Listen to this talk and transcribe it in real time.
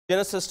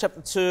Genesis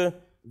chapter 2,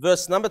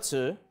 verse number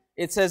 2,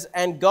 it says,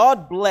 "And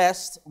God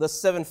blessed the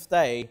seventh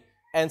day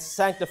and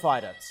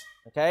sanctified it."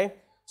 Okay?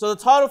 So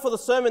the title for the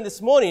sermon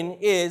this morning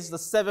is the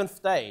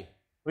seventh day.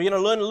 We're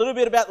going to learn a little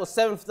bit about the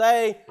seventh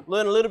day,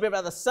 learn a little bit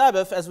about the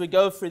Sabbath as we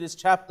go through this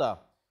chapter.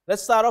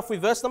 Let's start off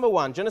with verse number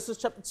 1, Genesis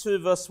chapter 2,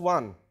 verse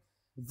 1.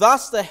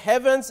 "Thus the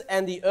heavens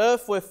and the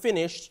earth were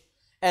finished,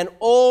 and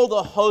all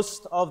the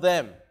host of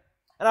them."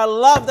 And I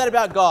love that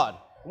about God.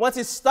 Once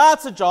He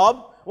starts a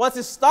job, once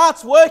He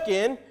starts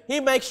working, He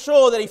makes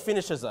sure that He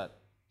finishes it.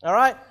 All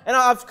right? And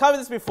I've covered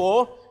this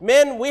before.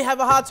 Men, we have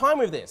a hard time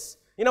with this.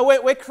 You know,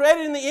 we're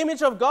created in the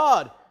image of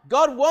God.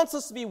 God wants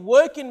us to be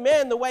working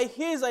men the way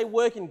He is a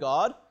working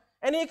God.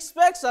 And He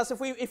expects us,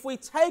 if we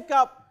take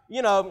up,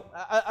 you know,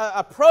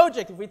 a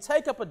project, if we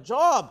take up a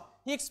job,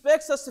 He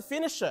expects us to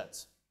finish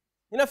it.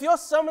 You know, if you're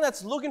someone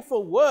that's looking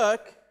for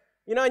work,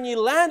 you know, and you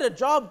land a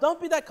job,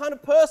 don't be that kind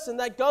of person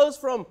that goes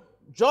from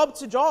job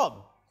to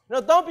job. You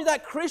know, don't be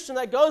that Christian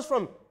that goes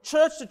from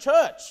church to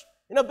church.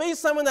 You know, be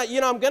someone that, you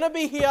know, I'm going to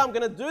be here, I'm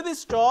going to do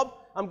this job,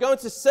 I'm going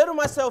to settle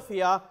myself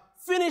here,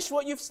 finish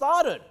what you've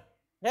started.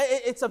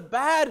 It's a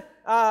bad,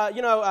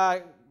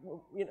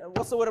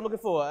 what's the word I'm looking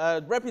for?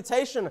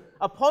 Reputation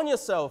upon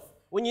yourself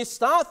when you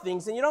start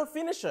things and you don't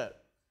finish it.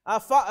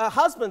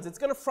 Husbands, it's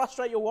going to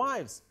frustrate your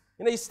wives.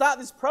 You know, you start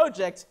this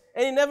project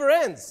and it never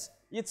ends.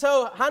 You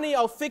tell, honey,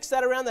 I'll fix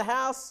that around the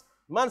house.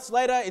 Months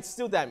later, it's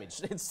still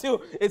damaged.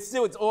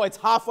 It's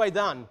halfway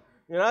done.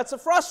 You know, it's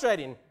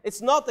frustrating.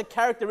 It's not the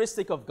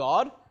characteristic of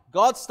God.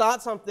 God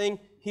starts something,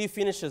 He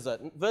finishes it.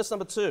 Verse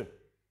number 2.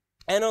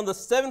 "And on the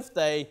seventh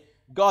day,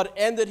 God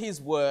ended His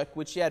work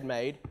which He had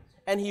made,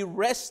 and He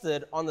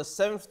rested on the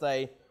seventh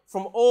day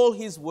from all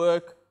His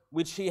work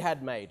which He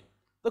had made."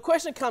 The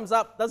question comes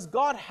up, does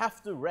God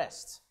have to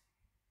rest?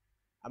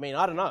 I mean,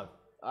 I don't know.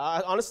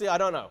 Honestly, I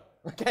don't know.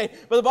 Okay,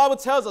 but the Bible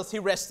tells us He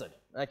rested.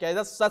 Okay,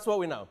 that's what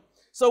we know.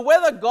 So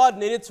whether God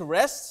needed to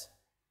rest,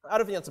 I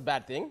don't think that's a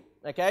bad thing.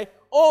 Okay,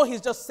 or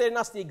He's just setting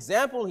us the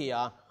example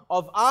here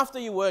of after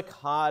you work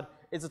hard,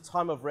 it's a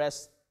time of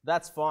rest.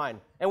 That's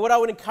fine. And what I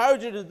would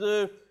encourage you to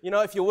do, you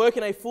know, if you're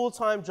working a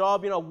full-time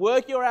job, you know,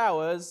 work your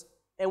hours,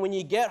 and when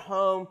you get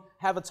home,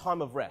 have a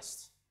time of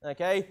rest.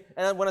 Okay,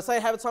 and when I say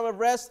have a time of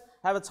rest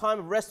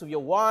with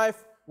your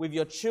wife, with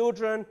your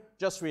children.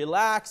 Just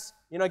relax.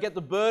 You know, get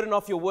the burden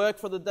off your work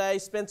for the day.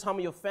 Spend time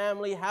with your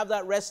family. Have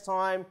that rest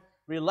time.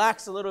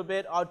 Relax a little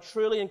bit. I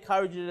truly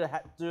encourage you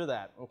to do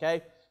that,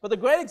 okay? But the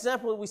great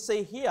example that we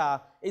see here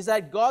is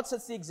that God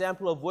sets the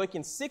example of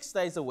working 6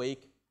 days a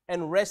week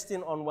and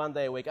resting on 1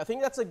 day a week. I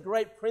think that's a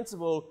great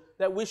principle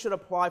that we should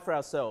apply for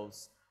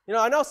ourselves. You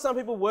know, I know some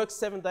people work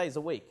 7 days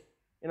a week.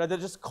 You know, they're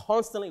just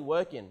constantly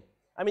working.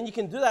 I mean, you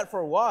can do that for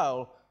a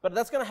while, but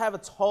that's going to have a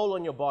toll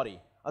on your body,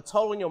 a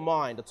toll on your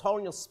mind, a toll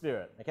on your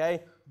spirit,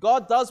 okay?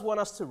 God does want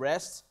us to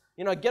rest.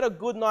 You know, get a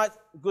good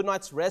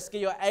night's rest,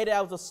 get your 8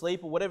 hours of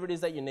sleep or whatever it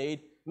is that you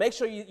need. Make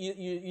sure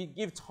you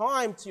give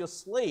time to your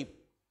sleep.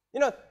 You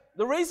know,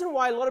 the reason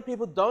why a lot of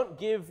people don't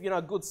give, you know,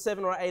 a good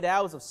 7 or 8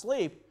 hours of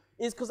sleep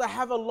is because they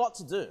have a lot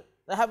to do.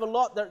 They have a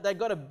lot, they've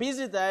got a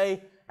busy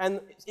day, and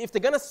if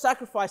they're going to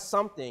sacrifice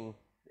something,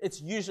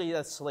 it's usually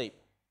their sleep.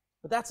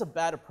 But that's a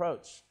bad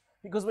approach,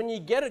 because when you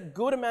get a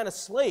good amount of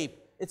sleep,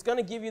 it's going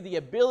to give you the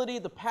ability,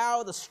 the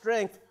power, the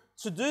strength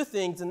to do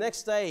things the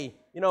next day,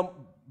 you know,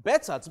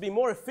 better, to be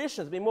more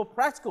efficient, to be more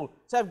practical,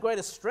 to have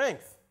greater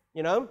strength,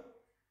 you know,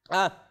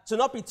 to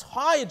not be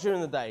tired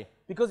during the day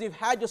because you've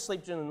had your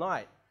sleep during the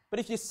night. But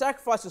if you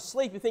sacrifice your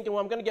sleep, you're thinking,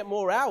 well, I'm going to get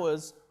more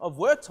hours of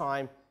work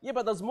time. Yeah,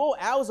 but there's more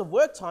hours of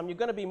work time, you're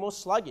going to be more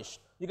sluggish.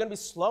 You're going to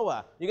be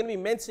slower. You're going to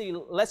be mentally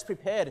less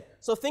prepared.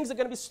 So things are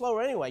going to be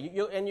slower anyway.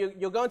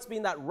 You're going to be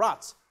in that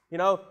rut, you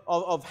know,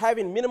 of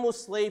having minimal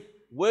sleep,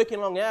 working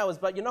long hours,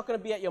 but you're not going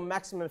to be at your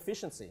maximum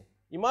efficiency.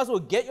 You might as well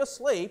get your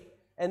sleep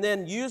and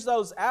then use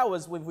those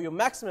hours with your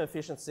maximum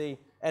efficiency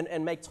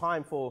and make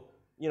time for,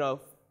 you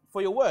know,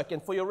 for your work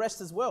and for your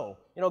rest as well.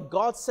 You know,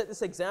 God set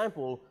this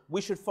example.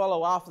 We should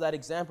follow after that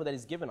example that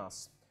He's given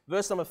us.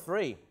 Verse number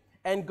 3,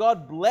 "And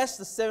God blessed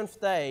the seventh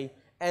day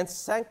and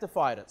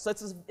sanctified it." So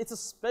it's a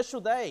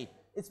special day.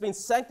 It's been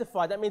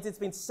sanctified. That means it's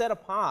been set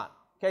apart.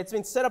 Okay, it's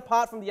been set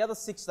apart from the other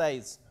 6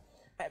 days,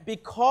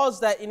 because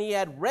that He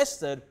had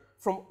rested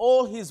from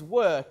all His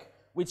work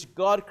which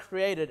God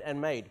created and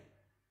made.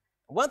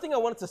 One thing I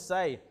wanted to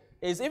say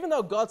is, even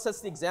though God sets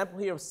the example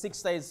here of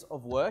 6 days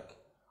of work,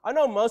 I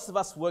know most of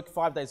us work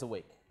 5 days a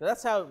week.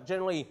 That's how,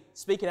 generally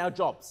speaking, our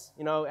jobs,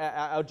 you know,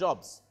 our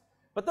jobs.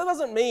 But that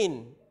doesn't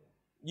mean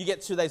you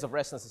get 2 days of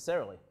rest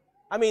necessarily.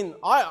 I mean,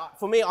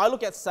 for me, I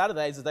look at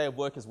Saturday as a day of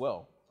work as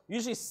well.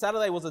 Usually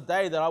Saturday was a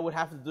day that I would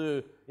have to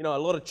do, you know, a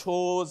lot of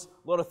chores,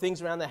 a lot of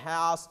things around the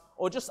house,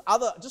 or just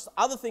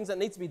other things that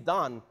need to be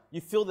done.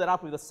 You fill that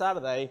up with a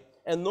Saturday,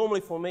 and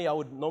normally for me, I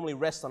would normally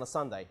rest on a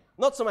Sunday.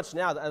 Not so much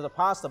now as a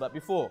pastor, but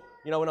before,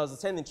 you know, when I was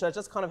attending church,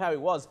 that's kind of how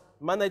it was.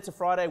 Monday to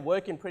Friday,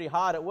 working pretty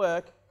hard at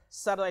work.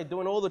 Saturday,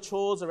 doing all the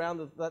chores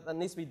around that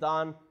needs to be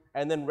done,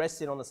 and then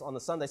resting on the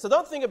Sunday. So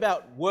don't think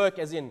about work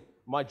as in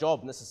my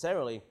job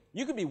necessarily.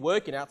 You could be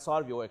working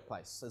outside of your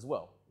workplace as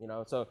well, you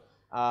know. So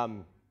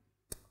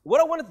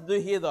What I wanted to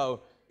do here,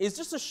 though, is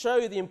just to show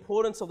you the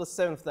importance of the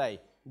seventh day.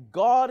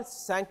 God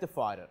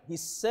sanctified it. He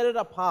set it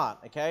apart,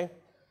 okay?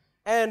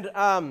 And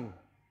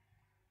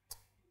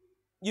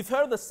you've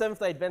heard of the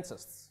Seventh-day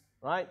Adventists,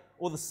 right?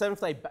 Or the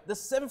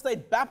Seventh-day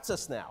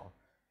Baptists now.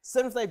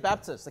 Seventh-day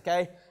Baptists,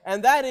 okay?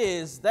 And that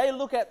is, they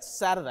look at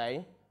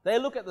Saturday, they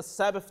look at the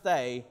Sabbath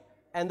day,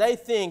 and they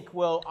think,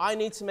 well, I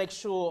need to make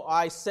sure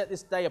I set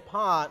this day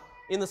apart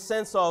in the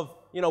sense of,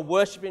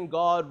 worshiping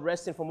God,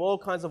 resting from all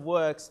kinds of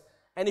works.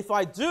 And if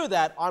I do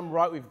that, I'm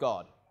right with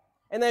God.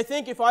 And they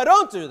think if I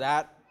don't do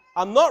that,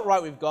 I'm not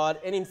right with God.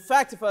 And in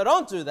fact, if I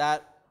don't do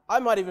that, I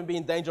might even be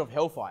in danger of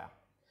hellfire.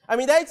 I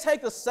mean, they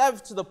take the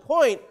Sabbath to the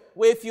point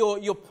where if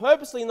you're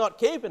purposely not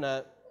keeping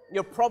it,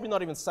 you're probably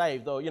not even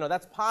saved. Or,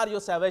 that's part of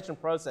your salvation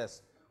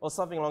process or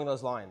something along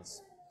those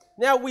lines.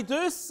 Now, we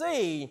do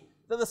see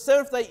that the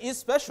seventh day is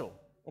special.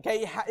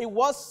 Okay, it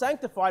was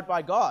sanctified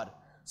by God.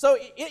 So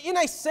in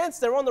a sense,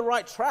 they're on the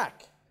right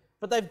track,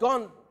 but they've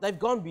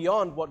gone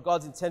beyond what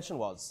God's intention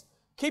was.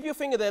 Keep your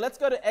finger there. Let's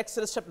go to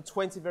Exodus chapter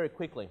 20 very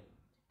quickly.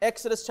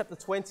 Exodus chapter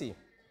 20,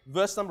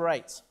 verse number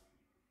 8.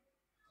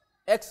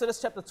 Exodus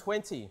chapter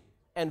 20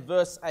 and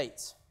verse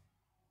 8.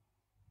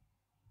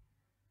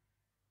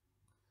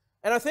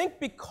 And I think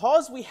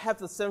because we have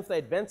the Seventh-day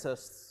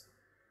Adventists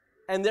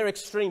and their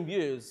extreme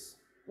views,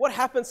 what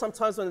happens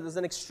sometimes when there's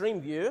an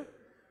extreme view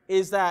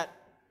is that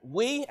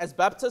we, as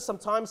Baptists,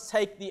 sometimes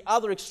take the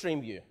other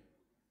extreme view.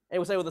 And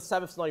we say, well, the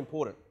Sabbath's not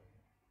important.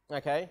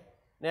 Okay?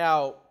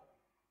 Now,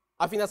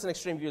 I think that's an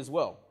extreme view as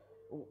well.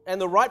 And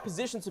the right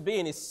position to be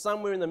in is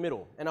somewhere in the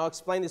middle. And I'll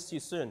explain this to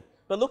you soon.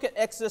 But look at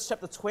Exodus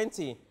chapter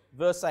 20,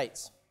 verse 8.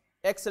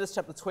 Exodus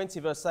chapter 20,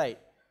 verse 8.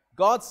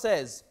 God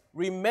says,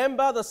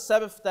 remember the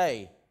Sabbath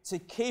day to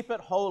keep it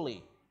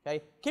holy.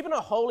 Okay? Keeping it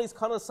holy is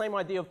kind of the same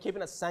idea of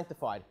keeping it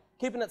sanctified.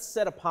 Keeping it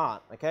set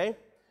apart. Okay?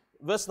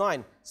 Verse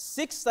 9,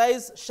 6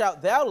 days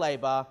shalt thou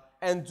labor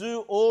and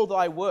do all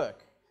thy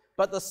work.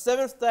 But the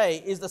seventh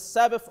day is the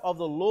Sabbath of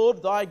the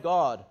Lord thy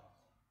God.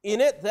 In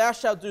it thou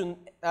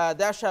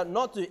shalt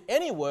not do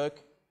any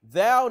work,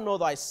 thou nor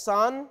thy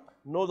son,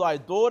 nor thy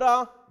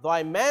daughter,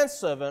 thy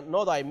manservant,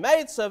 nor thy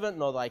maidservant,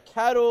 nor thy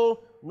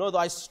cattle, nor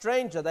thy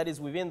stranger that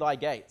is within thy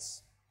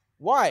gates.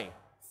 Why?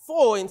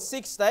 For in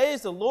 6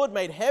 days the Lord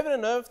made heaven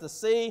and earth, the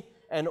sea,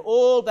 and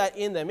all that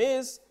in them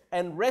is,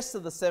 and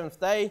rested the seventh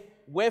day.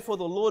 Wherefore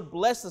the Lord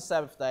blessed the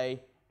Sabbath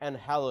day and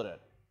hallowed it.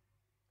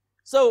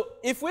 So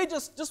if we're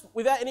just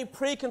without any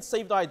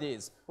preconceived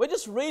ideas, we're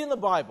just reading the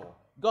Bible.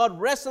 God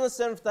rests on the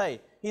seventh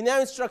day. He now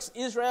instructs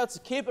Israel to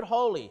keep it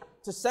holy,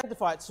 to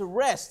sanctify it, to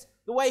rest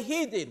the way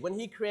He did when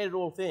He created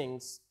all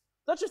things.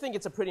 Don't you think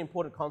it's a pretty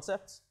important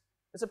concept?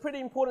 It's a pretty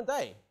important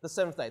day, the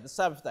seventh day, the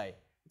Sabbath day.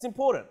 It's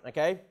important,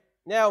 okay?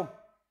 Now,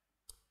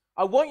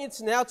 I want you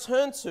to now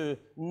turn to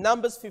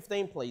Numbers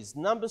 15, please.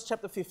 Numbers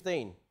chapter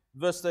 15,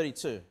 verse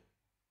 32.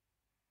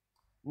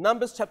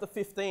 Numbers chapter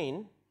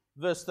 15,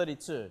 verse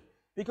 32.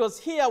 Because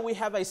here we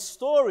have a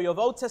story of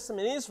Old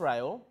Testament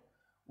Israel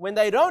when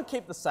they don't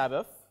keep the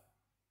Sabbath.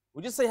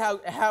 We just see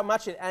how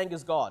much it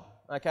angers God,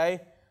 okay?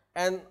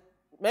 And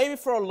maybe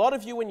for a lot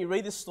of you when you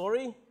read this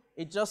story,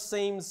 it just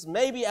seems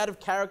maybe out of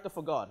character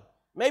for God.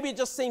 Maybe it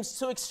just seems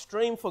too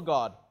extreme for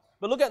God.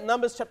 But look at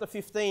Numbers chapter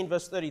 15,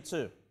 verse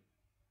 32.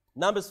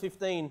 Numbers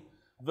 15,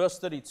 verse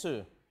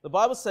 32. The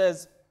Bible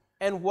says,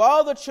 and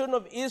while the children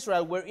of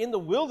Israel were in the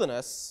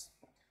wilderness,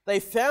 they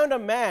found a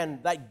man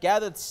that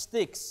gathered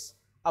sticks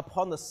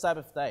upon the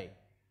Sabbath day.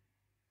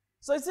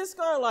 So is this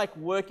guy like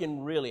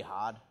working really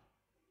hard?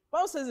 The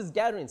Bible says he's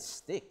gathering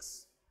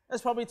sticks.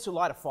 That's probably to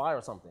light a fire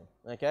or something,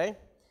 okay?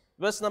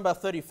 Verse number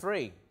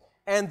 33.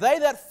 And they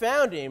that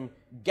found him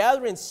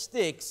gathering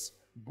sticks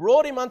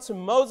brought him unto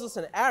Moses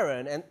and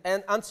Aaron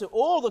and unto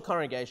all the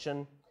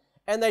congregation,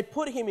 and they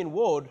put him in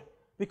ward,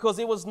 because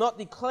it was not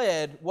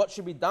declared what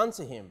should be done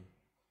to him.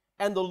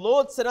 And the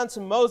Lord said unto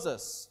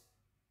Moses,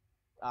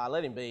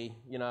 let him be,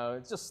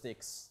 it's just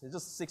sticks. It's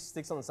just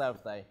sticks on the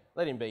Sabbath day.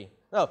 Let him be.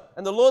 No,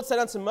 and the Lord said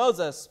unto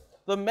Moses,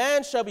 the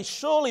man shall be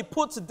surely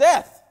put to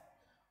death.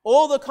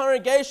 All the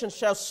congregation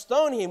shall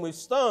stone him with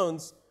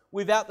stones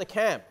without the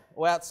camp,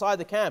 or outside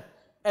the camp.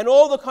 And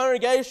all the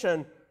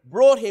congregation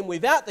brought him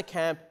without the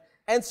camp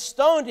and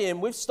stoned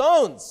him with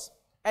stones.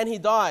 And he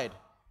died,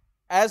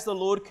 as the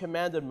Lord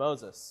commanded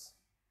Moses.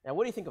 Now,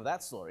 what do you think of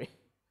that story?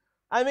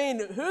 I mean,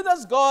 who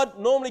does God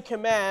normally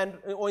command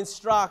or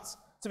instruct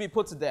to be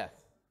put to death?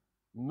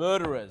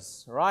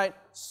 Murderers, right?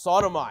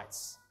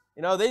 Sodomites.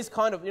 These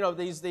kind of,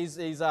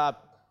 these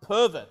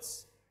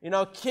perverts.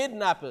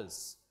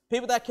 Kidnappers.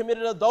 People that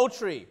committed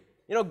adultery.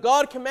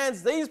 God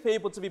commands these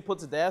people to be put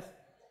to death.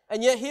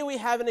 And yet here we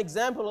have an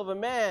example of a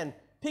man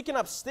picking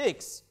up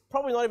sticks,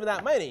 probably not even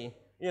that many,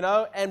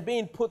 and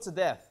being put to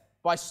death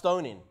by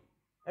stoning.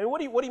 I mean, what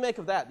do you make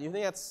of that? Do you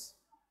think that's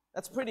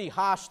a pretty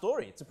harsh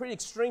story? It's a pretty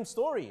extreme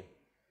story.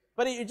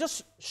 But it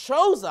just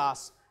shows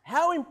us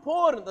how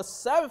important the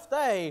Sabbath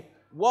day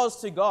was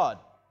to God.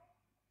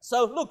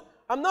 So look,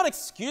 I'm not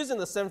excusing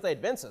the Seventh-day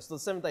Adventists, the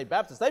Seventh-day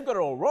Baptists. They've got it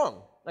all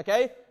wrong,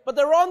 okay? But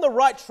they're on the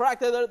right track.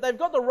 They've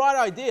got the right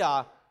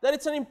idea that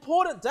it's an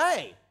important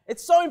day.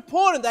 It's so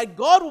important that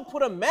God will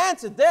put a man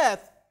to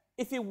death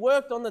if he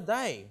worked on the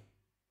day.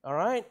 All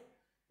right?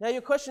 Now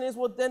your question is,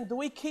 well, then do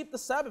we keep the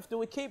Sabbath? Do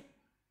we keep,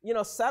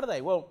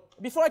 Saturday? Well,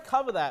 before I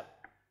cover that,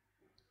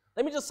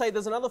 let me just say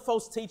there's another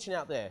false teaching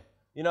out there.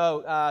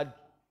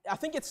 I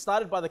think it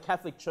started by the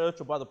Catholic Church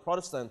or by the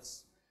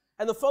Protestants.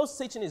 And the false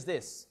teaching is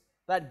this,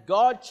 that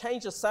God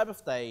changed the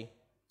Sabbath day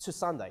to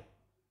Sunday.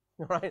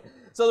 Right?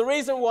 So the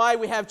reason why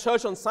we have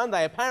church on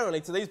Sunday,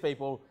 apparently to these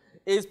people,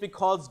 is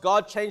because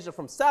God changed it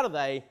from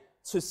Saturday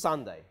to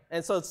Sunday.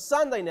 And so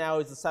Sunday now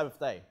is the Sabbath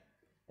day.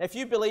 If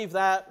you believe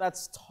that,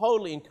 that's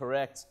totally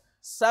incorrect.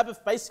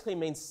 Sabbath basically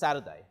means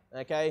Saturday,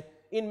 okay?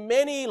 In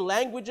many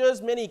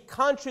languages, many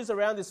countries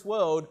around this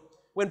world,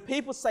 when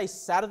people say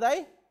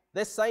Saturday,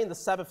 they're saying the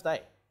Sabbath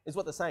day, is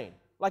what they're saying.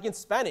 Like in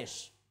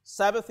Spanish,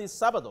 Sabbath is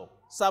sábado.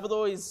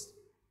 Sábado is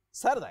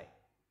Saturday,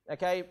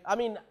 okay? I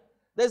mean,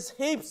 there's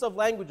heaps of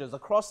languages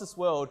across this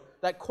world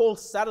that call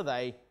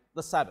Saturday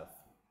the Sabbath,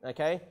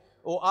 okay?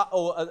 Or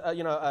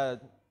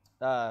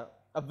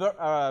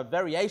a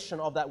variation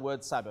of that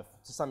word Sabbath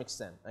to some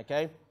extent,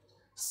 okay?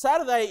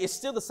 Saturday is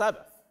still the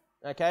Sabbath,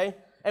 okay?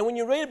 And when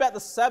you read about the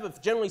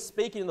Sabbath, generally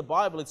speaking in the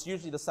Bible, it's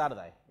usually the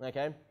Saturday,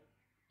 okay?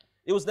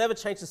 It was never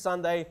changed to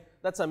Sunday.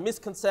 That's a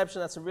misconception.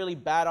 That's a really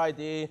bad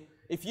idea.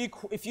 If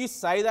you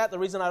say that, the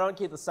reason I don't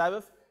keep the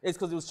Sabbath is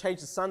because it was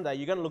changed to Sunday,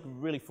 you're going to look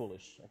really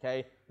foolish,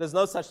 okay? There's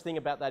no such thing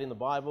about that in the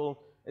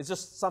Bible. It's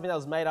just something that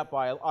was made up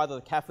by either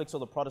the Catholics or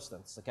the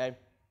Protestants, okay?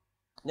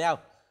 Now,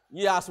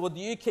 you ask, well, do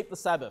you keep the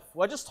Sabbath?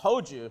 Well, I just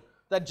told you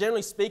that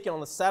generally speaking on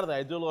the Saturday,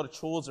 I do a lot of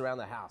chores around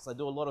the house. I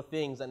do a lot of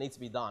things that need to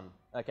be done,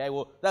 okay?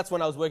 Well, that's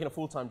when I was working a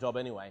full-time job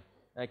anyway,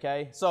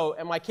 okay? So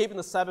am I keeping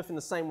the Sabbath in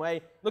the same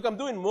way? Look, I'm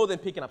doing more than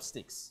picking up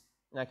sticks,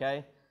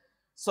 okay?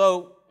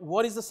 So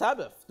what is the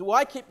Sabbath? Do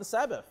I keep the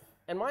Sabbath?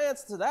 And my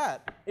answer to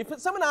that, if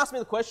someone asks me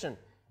the question,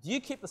 do you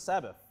keep the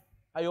Sabbath?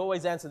 I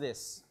always answer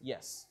this,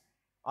 yes.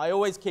 I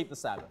always keep the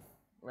Sabbath,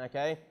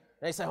 okay?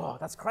 And they say, oh,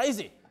 that's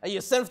crazy. Are you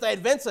a Seventh-day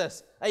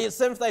Adventist? Are you a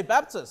Seventh-day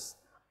Baptist?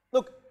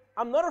 Look,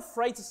 I'm not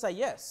afraid to say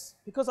yes,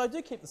 because I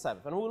do keep the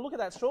Sabbath, and we'll look at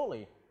that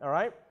shortly, all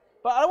right?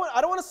 But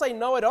I don't want to say,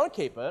 no, I don't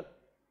keep it,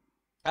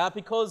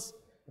 because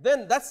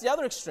then that's the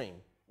other extreme.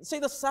 See,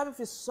 the Sabbath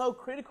is so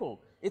critical.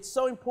 It's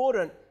so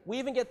important. We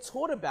even get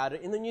taught about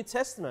it in the New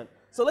Testament.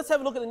 So let's have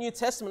a look at the New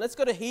Testament. Let's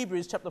go to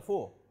Hebrews chapter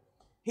 4.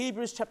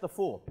 Hebrews chapter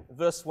 4,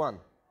 verse 1.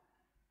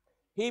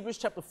 Hebrews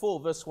chapter 4,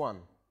 verse 1.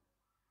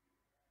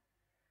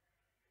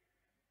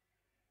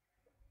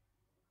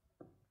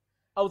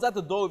 I was at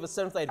the door with a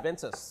Seventh-day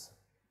Adventist.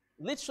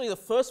 Literally the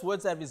first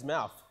words out of his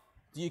mouth,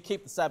 do you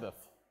keep the Sabbath?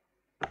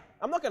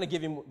 I'm not going to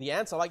give him the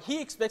answer. Like,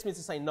 he expects me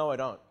to say, no, I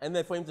don't. And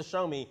then for him to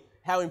show me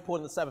how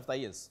important the Sabbath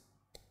day is.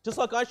 Just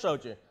like I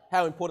showed you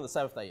how important the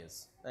Sabbath day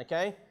is,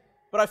 okay?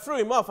 But I threw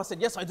him off. I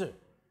said, yes, I do.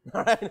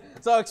 All right?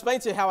 So I'll explain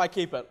to you how I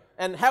keep it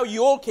and how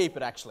you all keep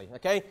it, actually,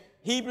 okay?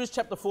 Hebrews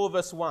chapter 4,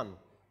 verse 1.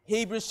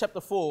 Hebrews chapter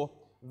 4,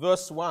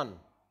 verse 1.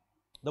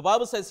 The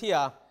Bible says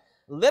here,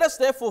 let us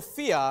therefore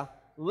fear,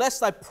 lest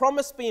thy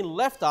promise being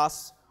left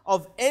us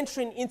of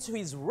entering into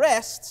his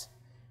rest,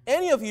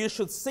 any of you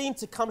should seem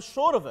to come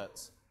short of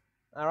it.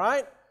 All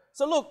right?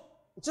 So look,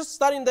 just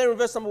starting there in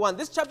verse number 1.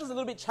 This chapter is a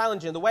little bit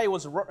challenging, the way it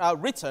was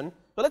written,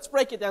 but let's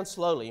break it down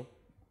slowly.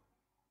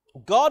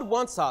 God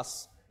wants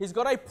us, he's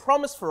got a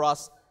promise for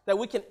us that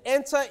we can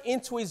enter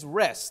into his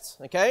rest,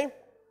 okay?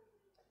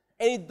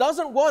 And he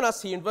doesn't want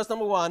us here in verse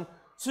number 1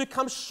 to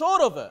come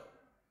short of it,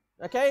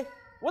 okay?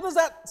 What does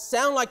that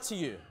sound like to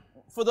you?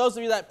 For those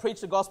of you that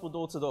preach the gospel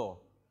door to door,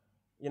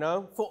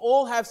 for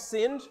all have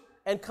sinned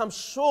and come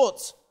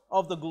short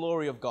of the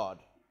glory of God,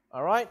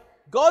 all right?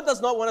 God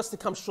does not want us to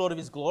come short of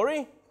his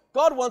glory.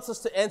 God wants us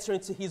to enter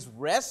into his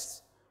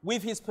rest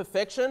with his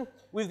perfection,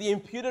 with the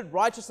imputed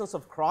righteousness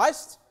of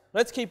Christ.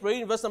 Let's keep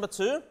reading verse number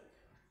 2.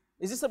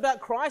 Is this about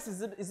Christ?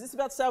 Is this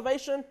about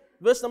salvation?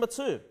 Verse number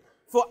 2.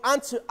 For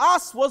unto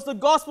us was the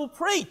gospel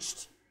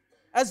preached,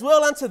 as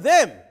well unto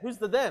them. Who's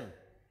the them?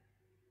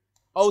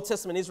 Old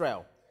Testament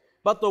Israel.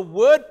 But the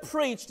word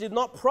preached did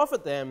not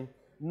profit them,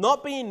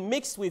 not being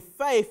mixed with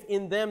faith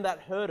in them that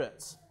heard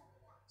it.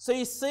 So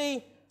you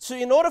see,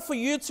 in order for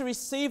you to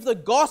receive the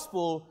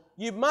gospel,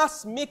 you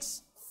must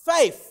mix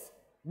faith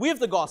with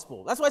the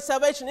gospel. That's why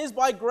salvation is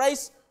by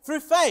grace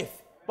through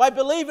faith, by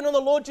believing on the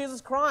Lord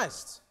Jesus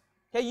Christ.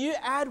 Okay, you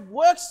add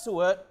works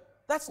to it,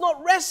 that's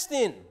not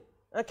resting.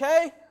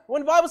 Okay?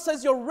 When the Bible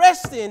says you're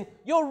resting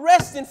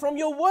from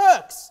your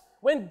works.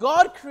 When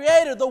God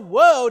created the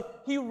world,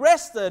 he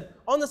rested.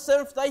 On the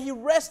seventh day, he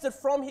rested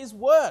from his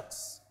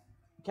works.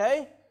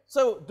 Okay?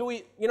 So do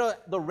we,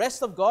 the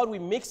rest of God, we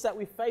mix that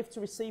with faith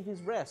to receive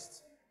his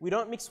rest. We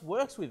don't mix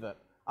works with it.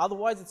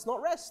 Otherwise, it's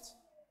not rest.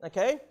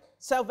 Okay?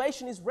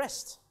 Salvation is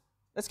rest.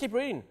 Let's keep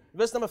reading.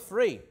 Verse number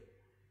 3.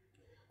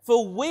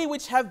 For we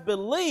which have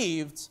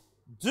believed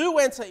do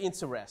enter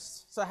into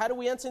rest. So how do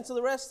we enter into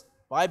the rest?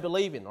 By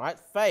believing, right?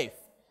 Faith.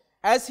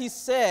 As he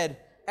said,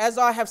 as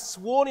I have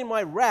sworn in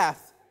my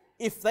wrath,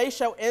 if they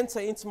shall enter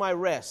into my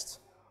rest,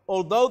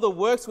 although the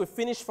works were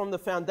finished from the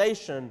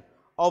foundation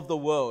of the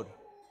world.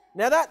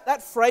 Now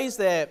that phrase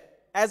there,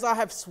 as I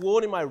have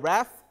sworn in my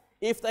wrath,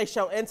 if they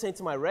shall enter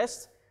into my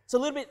rest. It's a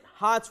little bit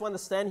hard to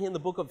understand here in the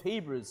book of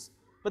Hebrews.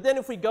 But then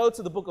if we go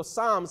to the book of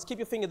Psalms, keep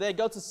your finger there,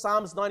 go to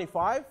Psalms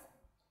 95.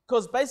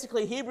 Because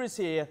basically Hebrews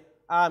here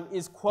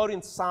is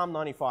quoting Psalm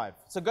 95.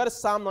 So go to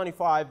Psalm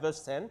 95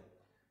 verse 10.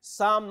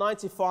 Psalm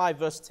 95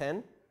 verse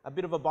 10. A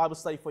bit of a Bible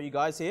study for you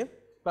guys here.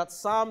 But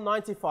Psalm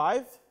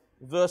 95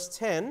 verse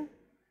 10.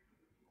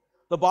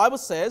 The Bible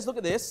says, look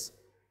at this.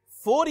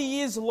 40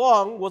 years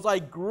long was I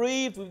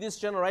grieved with this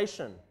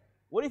generation.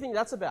 What do you think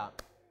that's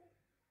about?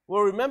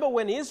 Well, remember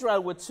when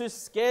Israel were too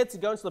scared to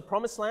go into the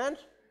promised land?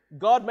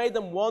 God made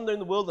them wander in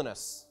the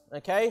wilderness.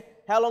 Okay?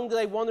 How long did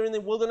they wander in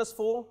the wilderness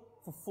for?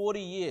 For 40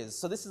 years.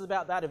 So this is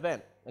about that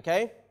event.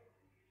 Okay?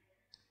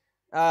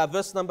 With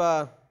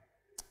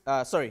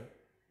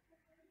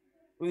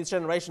this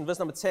generation, verse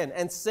number 10.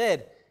 And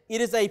said,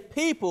 it is a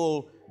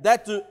people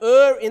that do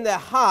err in their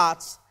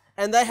hearts,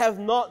 and they have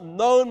not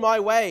known my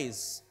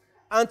ways,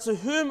 unto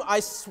whom I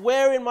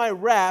swear in my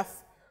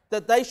wrath,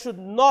 that they should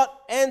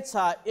not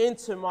enter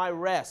into my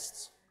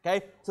rest.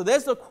 Okay, so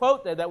there's the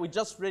quote there that we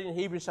just read in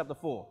Hebrews chapter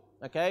 4.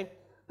 Okay,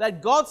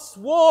 that God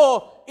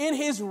swore in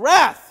his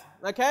wrath.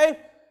 Okay,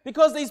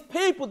 because these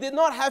people did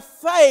not have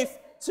faith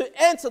to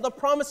enter the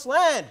promised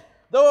land.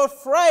 They were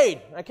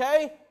afraid.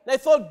 Okay, they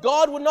thought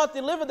God would not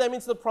deliver them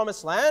into the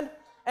promised land,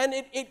 and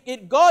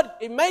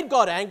it made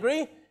God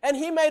angry, and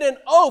he made an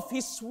oath.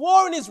 He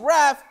swore in his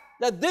wrath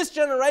that this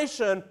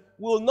generation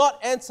will not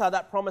enter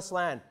that promised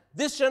land.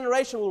 This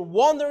generation will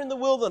wander in the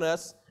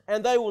wilderness,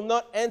 and they will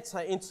not enter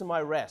into my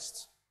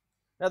rest.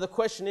 Now the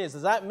question is,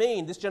 does that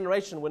mean this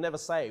generation were never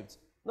saved?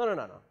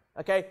 No.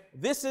 Okay,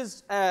 this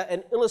is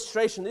an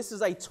illustration. This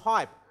is a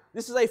type.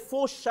 This is a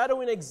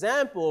foreshadowing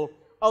example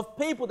of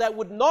people that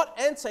would not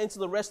enter into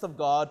the rest of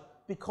God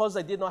because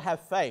they did not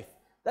have faith.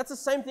 That's the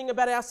same thing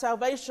about our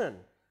salvation.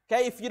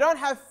 Okay, if you don't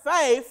have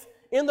faith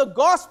in the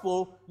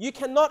gospel, you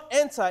cannot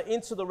enter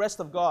into the rest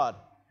of God.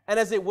 And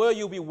as it were,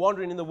 you'll be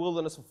wandering in the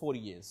wilderness for 40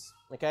 years.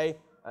 Okay?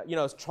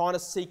 Trying to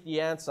seek the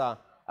answer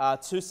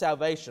to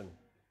salvation.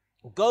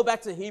 Go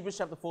back to Hebrews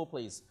chapter 4,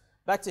 please.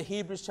 Back to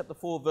Hebrews chapter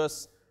 4,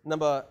 verse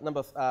number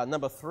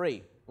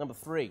 3. Number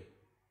 3.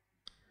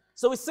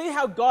 So we see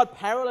how God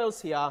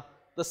parallels here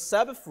the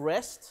Sabbath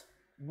rest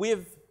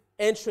with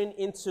entering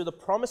into the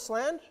promised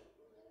land.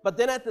 But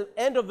then at the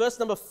end of verse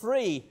number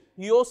 3,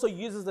 he also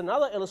uses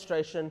another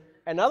illustration,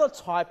 another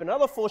type,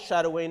 another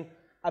foreshadowing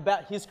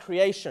about his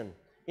creation.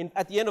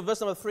 At the end of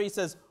verse number 3, it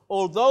says,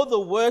 although the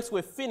works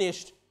were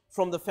finished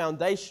from the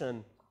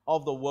foundation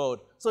of the world.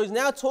 So he's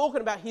now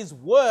talking about his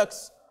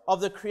works of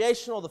the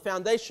creation or the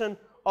foundation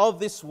of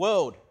this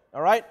world.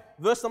 All right?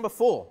 Verse number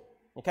 4.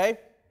 Okay?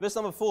 Verse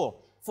number 4.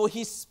 For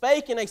he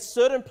spake in a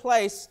certain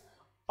place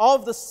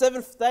of the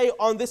seventh day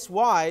on this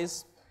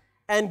wise,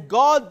 and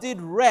God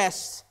did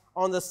rest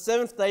on the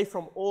seventh day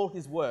from all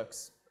his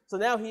works. So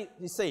now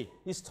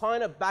he's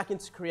tying it back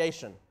into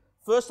creation.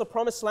 First, the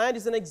promised land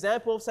is an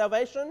example of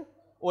salvation,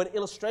 or an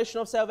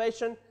illustration of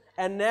salvation.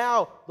 And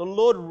now the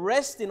Lord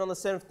resting on the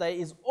seventh day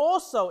is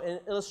also an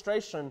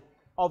illustration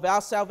of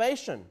our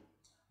salvation.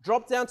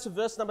 Drop down to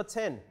verse number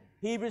 10.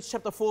 Hebrews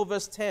chapter 4,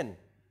 verse 10.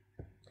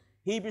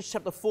 Hebrews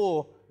chapter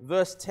 4,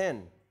 verse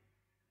 10.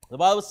 The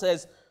Bible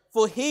says,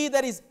 for he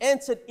that is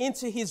entered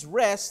into his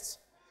rest,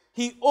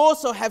 he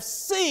also have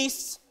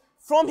ceased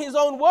from his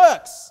own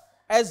works,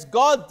 as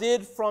God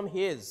did from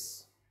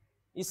his.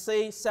 You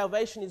see,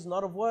 salvation is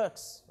not of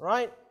works,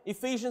 right?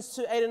 Ephesians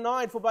 2, 8 and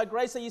 9, for by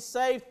grace are you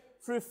saved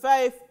through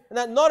faith, and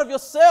that not of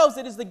yourselves,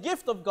 it is the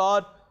gift of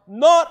God,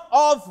 not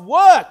of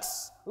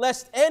works,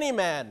 lest any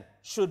man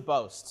should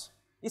boast.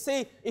 You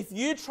see, if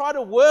you try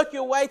to work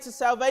your way to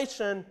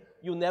salvation,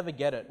 you'll never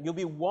get it. You'll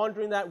be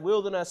wandering that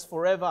wilderness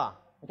forever.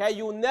 Okay,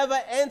 you will never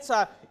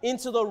enter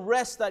into the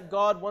rest that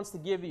God wants to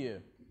give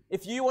you.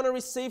 If you want to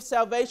receive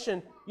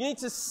salvation, you need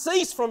to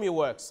cease from your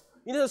works.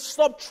 You need to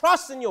stop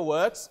trusting your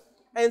works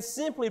and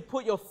simply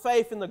put your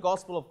faith in the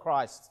gospel of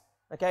Christ.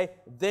 Okay,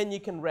 then you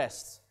can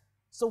rest.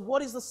 So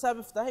what is the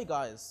Sabbath day,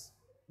 guys?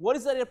 What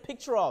is that a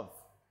picture of?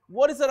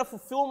 What is that a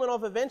fulfillment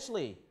of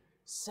eventually?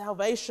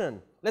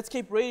 Salvation. Let's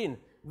keep reading.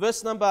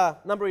 Verse number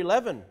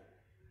 11.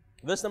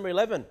 Verse number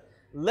 11.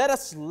 Let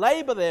us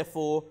labor,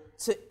 therefore,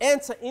 to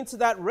enter into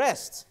that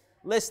rest,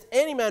 lest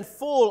any man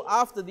fall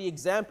after the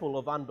example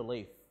of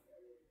unbelief.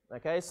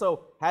 Okay,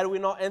 so how do we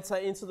not enter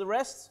into the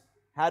rest?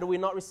 How do we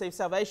not receive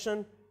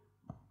salvation?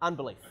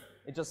 Unbelief.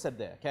 It just said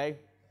there, okay?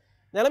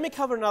 Now let me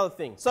cover another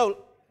thing.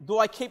 So, do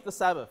I keep the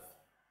Sabbath?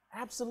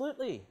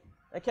 Absolutely,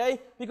 okay?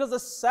 Because the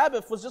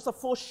Sabbath was just a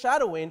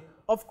foreshadowing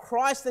of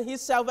Christ and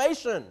his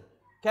salvation,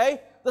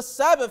 okay? The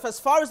Sabbath, as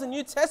far as the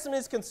New Testament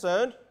is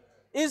concerned,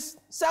 is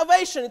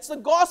salvation. It's the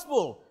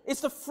gospel.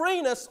 It's the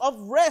freeness of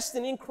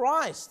resting in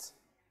Christ.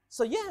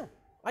 So yeah,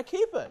 I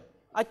keep it.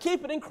 I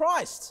keep it in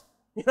Christ.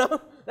 You know,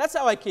 that's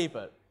how I keep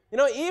it. You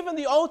know, even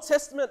the Old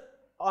Testament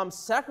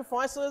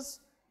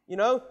sacrifices, you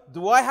know,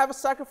 do I have a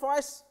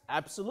sacrifice?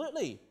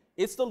 Absolutely.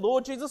 It's the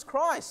Lord Jesus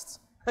Christ.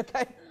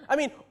 Okay? I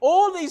mean,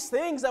 all these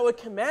things that were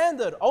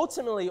commanded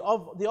ultimately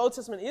of the Old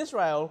Testament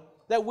Israel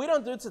that we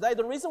don't do today,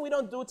 the reason we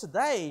don't do it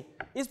today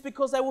is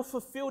because they were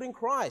fulfilled in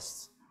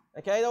Christ.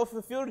 Okay, they were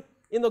fulfilled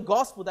in the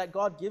gospel that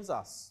God gives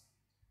us.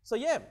 So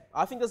yeah,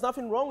 I think there's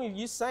nothing wrong with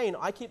you saying,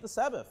 I keep the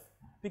Sabbath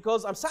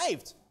because I'm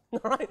saved.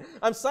 All right?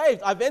 I'm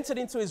saved. I've entered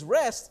into his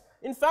rest.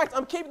 In fact,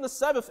 I'm keeping the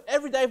Sabbath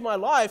every day of my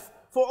life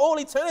for all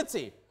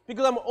eternity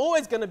because I'm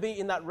always going to be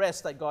in that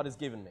rest that God has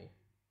given me.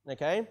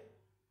 Okay?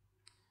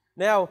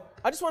 Now,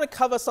 I just want to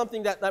cover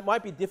something that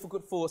might be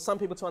difficult for some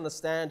people to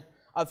understand.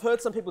 I've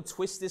heard some people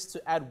twist this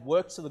to add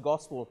work to the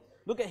gospel.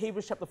 Look at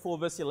Hebrews chapter 4,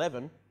 verse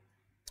 11.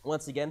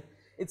 Once again,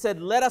 it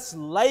said, let us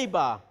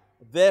labor,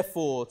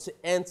 therefore, to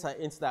enter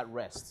into that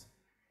rest.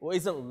 Well,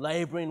 isn't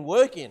laboring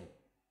working?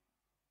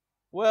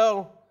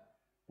 Well,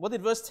 what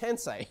did verse 10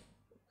 say?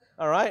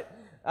 All right.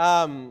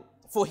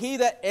 For he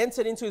that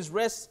entered into his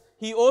rest,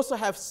 he also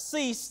have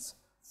ceased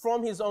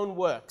from his own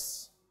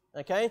works.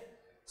 Okay.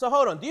 So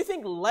hold on. Do you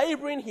think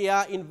laboring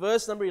here in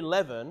verse number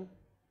 11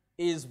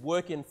 is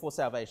working for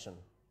salvation?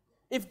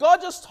 If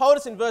God just told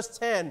us in verse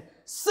 10,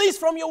 cease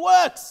from your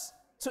works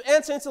to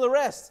enter into the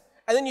rest,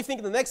 and then you think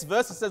in the next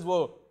verse it says,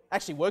 well,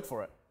 actually work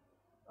for it.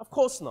 Of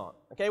course not.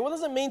 Okay. What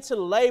does it mean to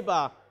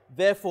labor,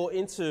 therefore,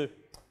 into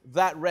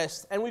that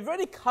rest? And we've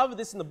already covered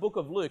this in the book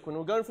of Luke, when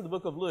we're going through the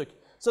book of Luke.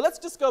 So let's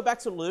just go back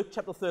to Luke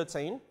chapter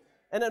 13.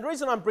 And the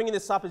reason I'm bringing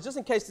this up is just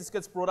in case this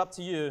gets brought up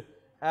to you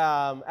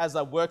as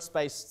a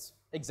works-based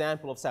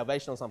example of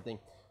salvation or something.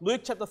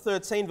 Luke chapter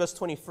 13, verse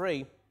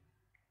 23.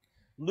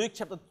 Luke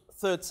chapter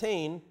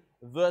 13,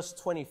 verse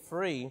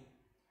 23.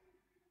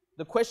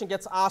 The question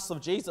gets asked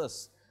of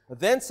Jesus.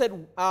 Then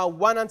said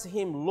one unto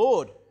him,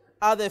 Lord,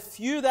 are there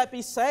few that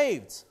be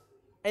saved?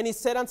 And he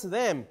said unto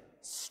them,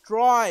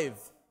 strive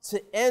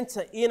to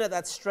enter in at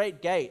that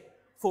strait gate.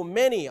 For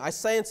many, I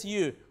say unto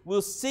you,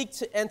 will seek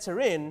to enter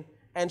in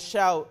and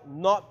shall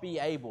not be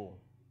able.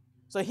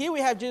 So here we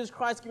have Jesus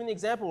Christ giving the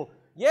example.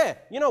 Yeah,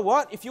 you know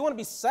what? If you want to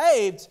be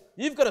saved,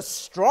 you've got to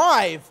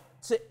strive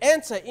to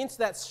enter into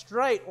that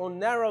straight or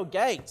narrow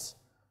gate.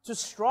 To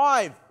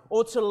strive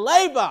or to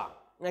labor.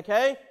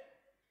 Okay?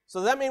 So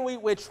does that mean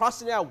we're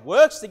trusting our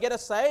works to get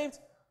us saved?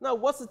 No,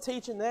 what's the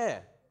teaching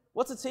there?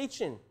 What's the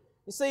teaching?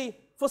 You see,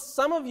 for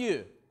some of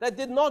you that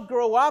did not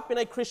grow up in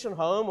a Christian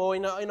home or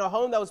in a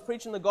home that was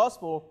preaching the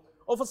gospel,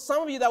 or for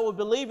some of you that were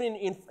believing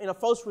in a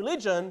false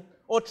religion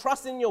or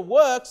trusting in your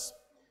works,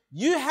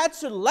 you had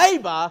to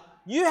labor,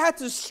 you had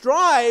to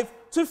strive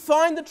to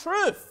find the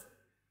truth.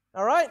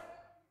 All right?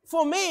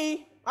 For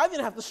me, I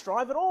didn't have to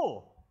strive at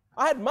all.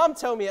 I had mum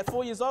tell me at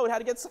 4 years old how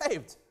to get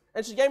saved,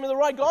 and she gave me the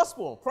right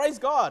gospel. Praise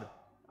God.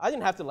 I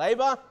didn't have to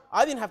labor.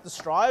 I didn't have to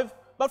strive.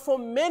 But for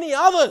many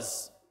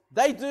others,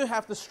 they do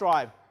have to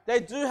strive. They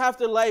do have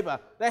to labor.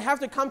 They have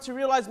to come to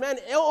realize, man,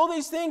 all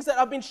these things that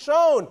I've been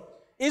shown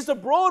is the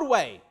broad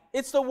way.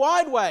 It's the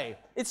wide way.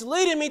 It's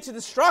leading me to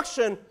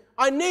destruction.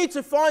 I need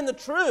to find the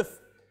truth.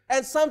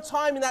 And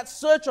sometime in that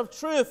search of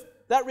truth,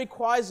 that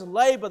requires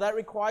labor. That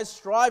requires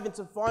striving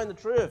to find the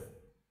truth.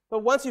 But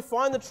once you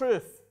find the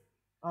truth,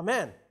 oh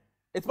man,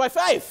 it's by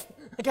faith.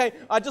 Okay,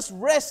 I just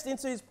rest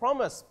into his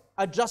promise.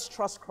 I just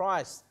trust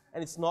Christ,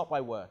 and it's not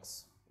by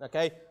works.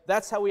 Okay,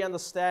 that's how we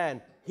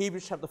understand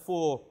Hebrews chapter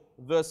 4,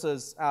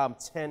 verses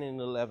 10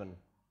 and 11.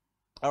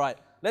 All right,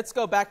 let's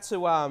go back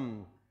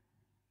to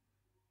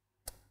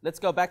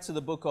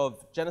the book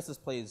of Genesis,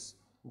 please.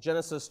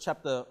 Genesis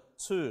chapter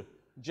 2.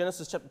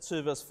 Genesis chapter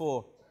 2, verse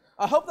 4.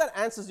 I hope that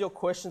answers your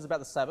questions about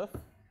the Sabbath.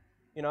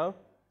 You know,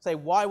 say,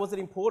 why was it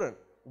important?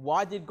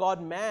 Why did God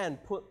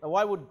put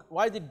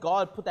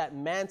that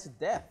man to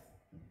death?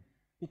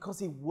 Because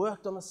he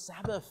worked on the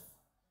Sabbath.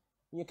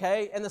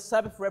 Okay? And the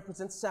Sabbath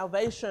represents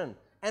salvation.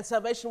 And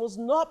salvation was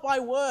not by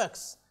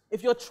works.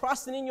 If you're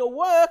trusting in your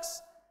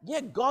works,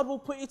 yeah, God will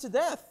put you to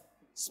death.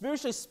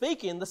 Spiritually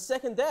speaking, the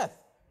second death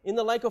in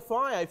the lake of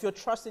fire, if you're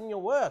trusting in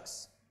your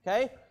works.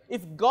 Okay?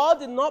 If God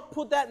did not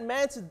put that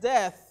man to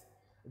death,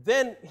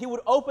 then he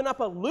would open up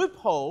a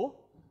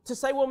loophole to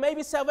say, well,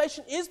 maybe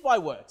salvation is by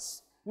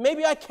works.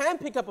 Maybe I can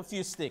pick up a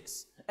few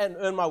sticks and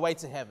earn my way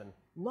to heaven.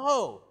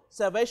 No,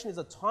 salvation is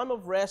a time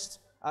of rest.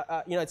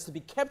 It's to be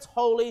kept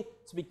holy,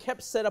 to be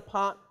kept set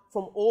apart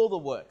from all the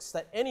works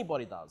that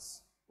anybody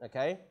does.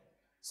 Okay?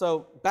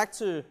 So back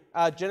to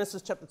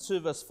Genesis chapter 2,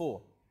 verse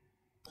 4.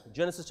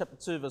 Genesis chapter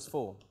 2, verse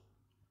 4.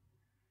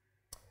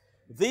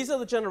 These are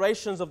the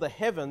generations of the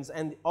heavens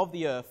and of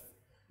the earth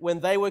when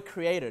they were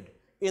created,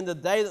 in the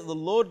day that the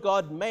Lord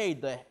God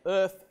made the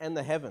earth and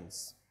the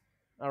heavens.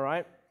 All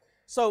right?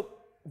 So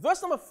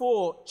verse number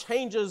 4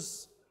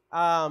 changes,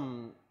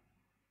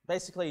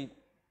 basically,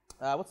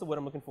 what's the word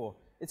I'm looking for?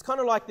 It's kind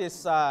of like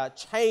this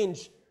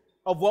change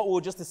of what we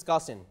were just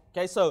discussing.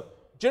 Okay, so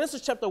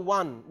Genesis chapter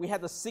 1, we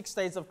had the 6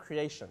 days of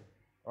creation.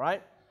 All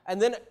right?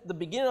 And then the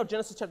beginning of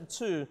Genesis chapter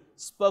 2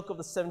 spoke of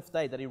the 7th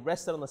day, that he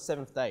rested on the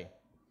 7th day.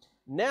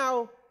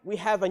 Now we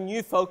have a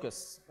new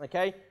focus.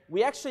 Okay?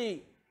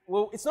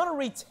 It's not a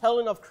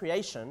retelling of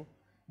creation.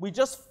 We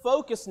just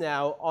focus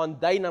now on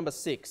day number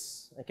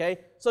 6. Okay?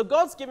 So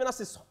God's given us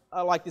this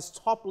this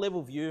top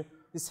level view,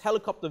 this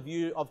helicopter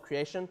view of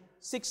creation.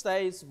 6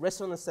 days,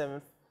 rested on the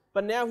 7th.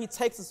 But now he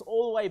takes us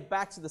all the way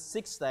back to the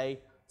 6th day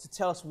to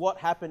tell us what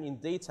happened in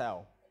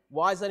detail.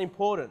 Why is that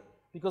important?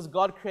 Because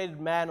God created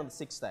man on the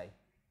sixth day.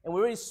 And we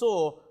already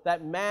saw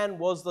that man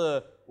was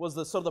the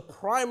sort of the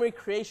primary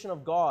creation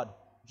of God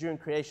during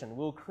creation.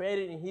 We were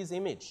created in his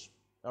image.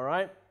 All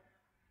right?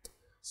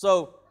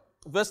 So,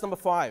 verse number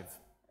 5.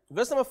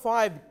 Verse number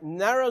 5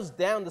 narrows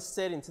down the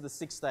setting to the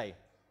sixth day.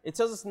 It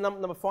tells us,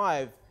 number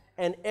 5,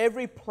 and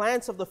every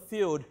plant of the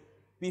field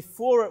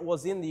before it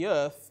was in the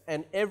earth,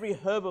 and every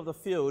herb of the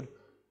field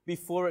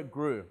before it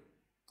grew.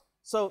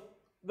 So,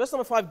 verse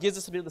number 5 gives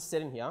us a bit of the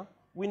setting here.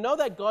 We know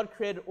that God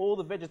created all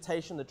the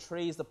vegetation, the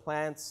trees, the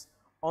plants,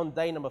 on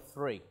day number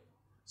 3.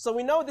 So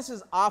we know this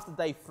is after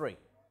day 3,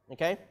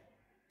 okay?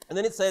 And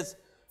then it says,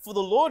 for the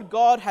Lord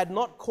God had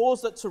not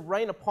caused it to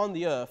rain upon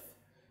the earth,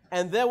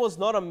 and there was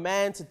not a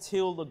man to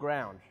till the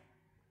ground.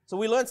 So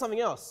we learned something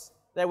else,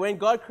 that when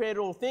God created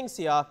all things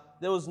here,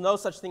 there was no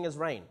such thing as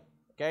rain,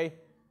 okay?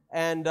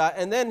 And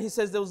then he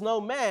says there was no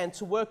man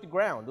to work the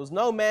ground. There was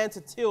no man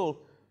to till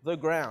the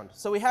ground.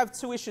 So we have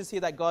two issues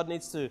here that God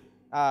needs to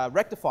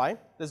rectify.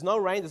 There's no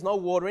rain, there's no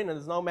watering, and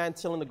there's no man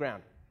tilling the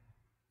ground.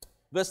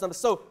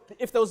 So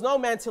if there was no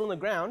man tilling the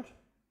ground,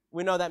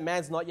 we know that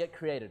man's not yet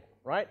created,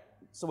 right?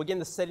 So we're getting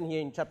the setting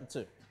here in chapter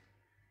 2.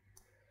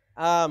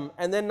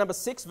 And then number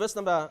 6, verse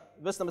number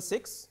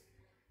 6.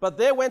 But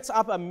there went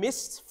up a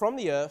mist from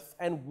the earth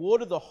and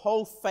watered the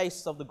whole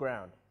face of the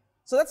ground.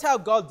 So that's how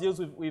God deals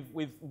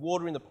with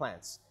watering the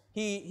plants.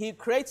 He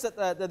creates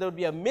that there would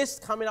be a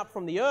mist coming up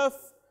from the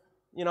earth.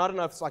 You know, I don't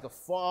know if it's like a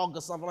fog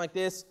or something like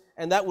this.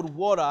 And that would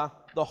water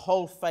the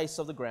whole face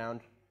of the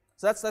ground.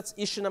 So that's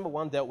issue number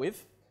 1 dealt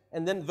with.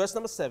 And then verse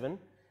number 7.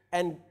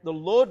 And the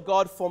Lord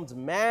God formed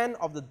man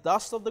of the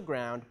dust of the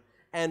ground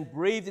and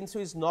breathed into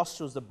his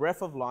nostrils the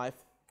breath of life,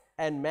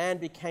 and man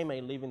became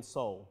a living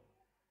soul.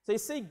 So you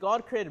see,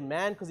 God created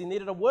man because he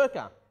needed a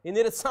worker. He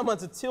needed someone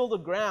to till the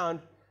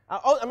ground.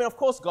 Of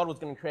course, God was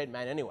going to create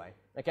man anyway,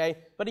 okay?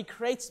 But he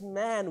creates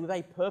man with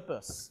a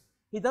purpose.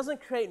 He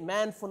doesn't create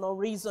man for no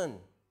reason,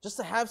 just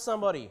to have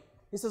somebody.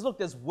 He says, look,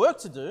 there's work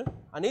to do.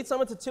 I need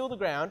someone to till the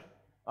ground.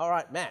 All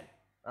right, man.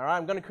 All right,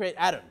 I'm going to create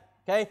Adam,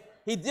 okay?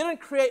 He didn't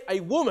create a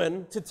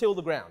woman to till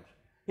the ground.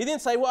 He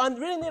didn't say, well, I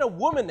really need a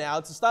woman now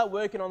to start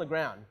working on the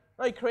ground.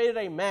 No, he created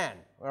a man,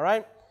 all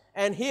right?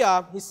 And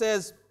here he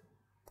says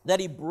that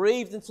he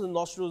breathed into the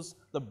nostrils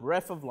the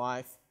breath of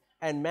life,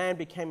 and man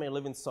became a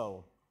living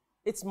soul.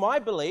 It's my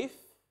belief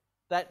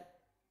that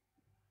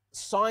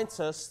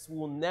scientists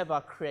will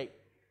never create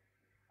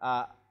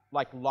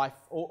like life,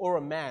 or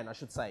a man, I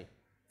should say,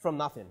 from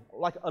nothing,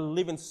 like a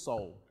living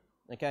soul,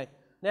 okay?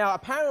 Now,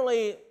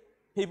 apparently,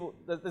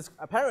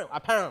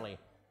 apparently,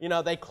 you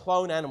know, they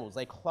clone animals,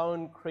 they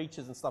clone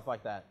creatures and stuff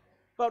like that.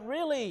 But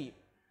really,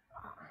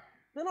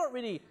 they're not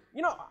really,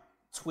 you know,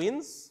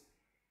 twins,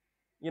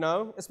 you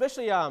know,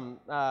 especially,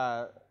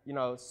 not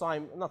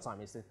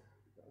Siamese,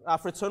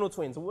 fraternal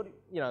twins,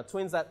 you know,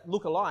 twins that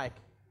look alike,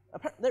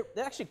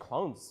 they're actually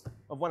clones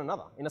of one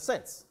another, in a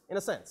sense.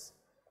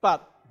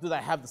 But do they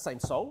have the same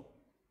soul?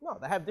 No,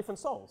 they have different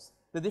souls.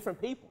 They're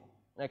different people,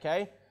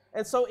 okay?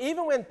 And so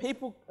even when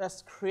people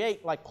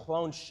create like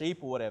clone sheep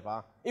or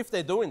whatever, if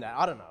they're doing that,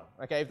 I don't know,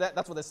 okay, if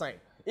that's what they're saying.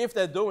 If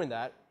they're doing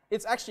that,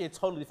 it's actually a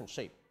totally different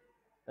sheep,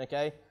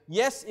 okay?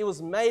 Yes, it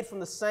was made from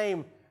the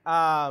same,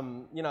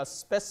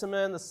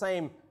 specimen, the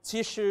same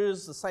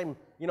tissues, the same,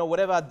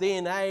 whatever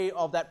DNA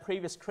of that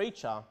previous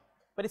creature,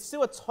 but it's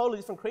still a totally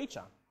different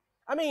creature.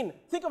 I mean,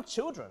 think of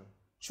children.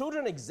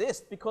 Children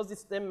exist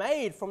because they're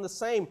made from the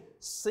same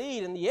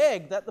seed and the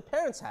egg that the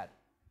parents had.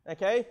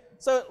 Okay?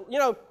 So,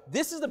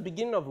 this is the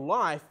beginning of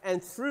life,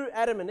 and through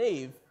Adam and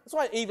Eve, that's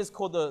why Eve is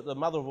called the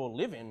mother of all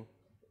living,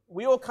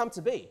 we all come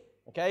to be.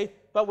 Okay?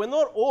 But we're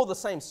not all the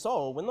same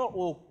soul. We're not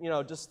all,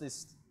 just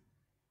this,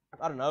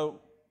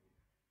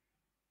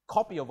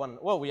 copy of one.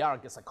 Well, we are, I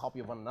guess, a copy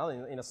of one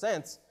another in a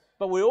sense,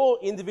 but we're all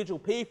individual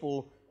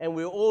people, and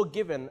we're all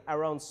given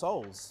our own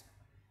souls.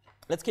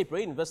 Let's keep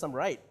reading, verse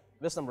number 8.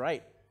 Verse number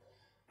 8.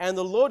 And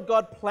the Lord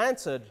God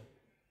planted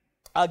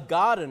a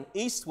garden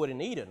eastward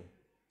in Eden.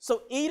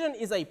 So Eden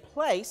is a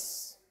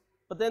place,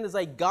 but then there's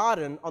a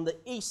garden on the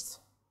east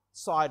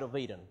side of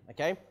Eden,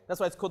 okay? That's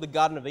why it's called the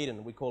Garden of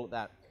Eden, we call it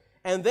that.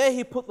 And there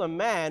he put the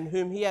man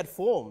whom he had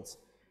formed,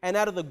 and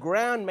out of the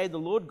ground made the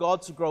Lord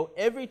God to grow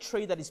every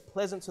tree that is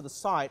pleasant to the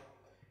sight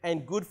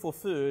and good for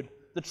food,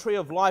 the tree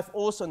of life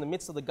also in the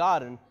midst of the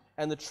garden,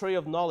 and the tree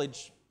of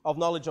knowledge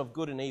of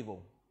good and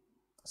evil.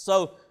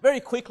 So, very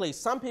quickly,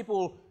 some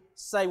people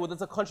say, well,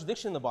 there's a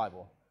contradiction in the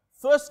Bible.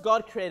 First,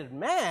 God created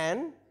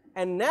man,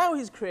 and now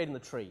he's creating the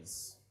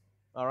trees.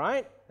 All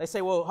right? They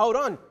say, well, hold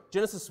on.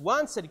 Genesis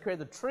 1 said he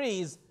created the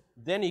trees,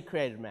 then he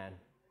created man.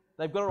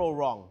 They've got it all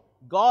wrong.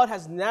 God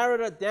has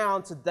narrowed it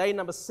down to day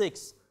number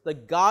 6, the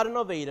Garden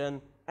of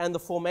Eden and the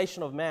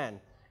formation of man.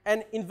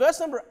 And in verse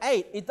number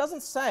 8, it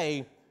doesn't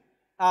say,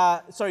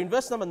 in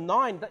verse number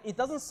 9, it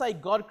doesn't say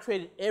God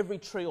created every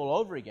tree all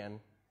over again.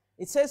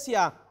 It says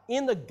here,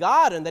 in the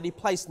garden that he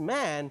placed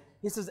man,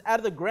 he says, out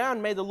of the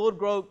ground made the Lord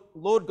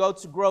God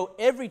to grow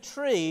every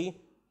tree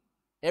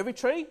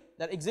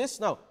that exists?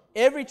 No,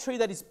 every tree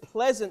that is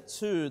pleasant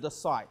to the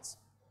sight.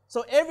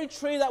 So every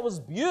tree that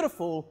was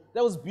beautiful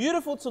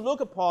to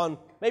look upon,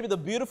 maybe the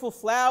beautiful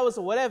flowers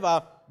or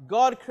whatever,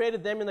 God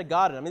created them in the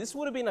garden. I mean, this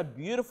would have been a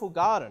beautiful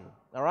garden,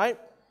 all right?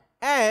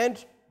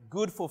 And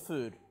good for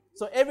food.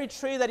 So every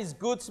tree that is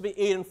good to be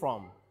eaten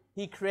from,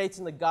 he creates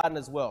in the garden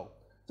as well.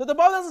 So the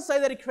Bible doesn't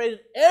say that he created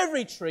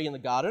every tree in the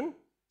garden,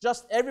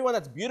 just everyone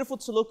that's beautiful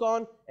to look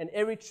on and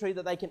every tree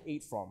that they can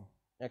eat from,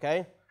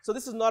 okay? So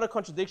this is not a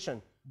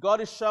contradiction.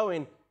 God is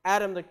showing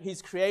Adam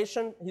his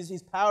creation,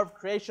 his power of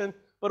creation,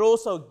 but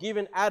also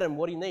giving Adam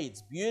what he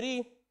needs,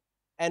 beauty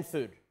and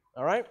food,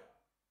 all right?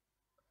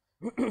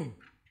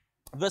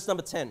 Verse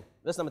number 10.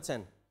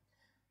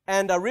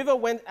 And a river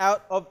went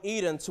out of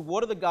Eden to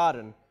water the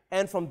garden,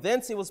 and from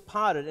thence it was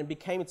parted and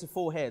became into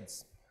 4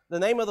 heads. The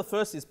name of the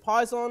first is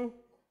Pison,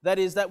 that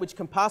is that which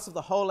compasseth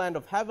the whole land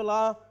of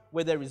Havilah,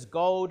 where there is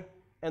gold,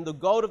 and the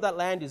gold of that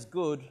land is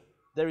good.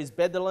 There is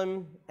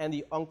Bdellium and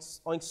the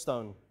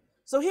onyxstone.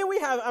 So here we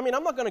have, I mean,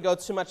 I'm not going to go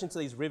too much into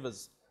these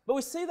rivers, but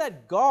we see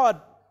that God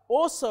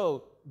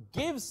also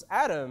gives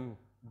Adam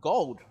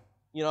gold,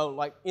 you know,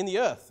 like in the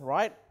earth,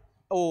 right?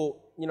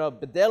 Or, you know,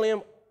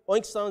 Bdellium,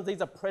 onyxstones,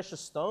 these are precious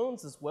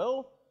stones as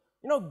well.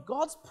 You know,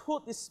 God's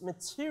put this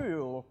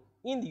material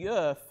in the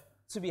earth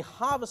to be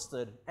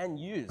harvested and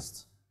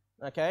used,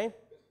 okay?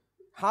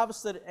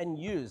 Harvested and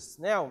used.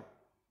 Now,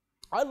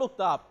 I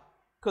looked up,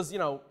 because, you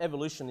know,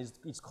 evolution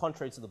is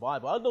contrary to the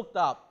Bible. I looked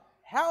up,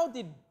 how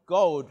did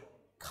gold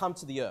come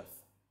to the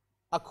earth,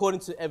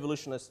 according to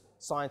evolutionist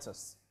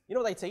scientists? You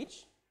know what they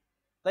teach?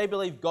 They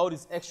believe gold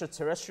is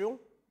extraterrestrial,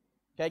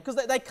 okay? Because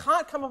they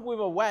can't come up with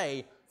a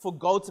way for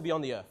gold to be on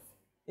the earth.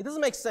 It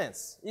doesn't make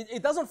sense.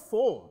 It doesn't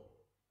form,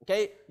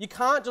 okay? You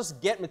can't just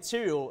get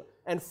material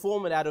and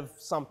form it out of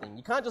something.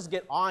 You can't just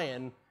get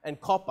iron and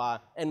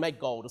copper and make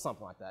gold or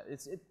something like that.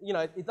 It's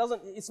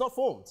not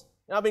formed.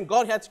 You know, I mean,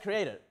 God had to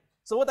create it.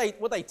 So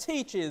what they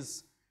teach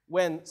is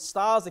when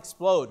stars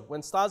explode,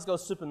 when stars go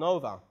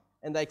supernova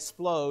and they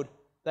explode,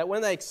 that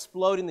when they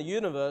explode in the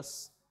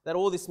universe, that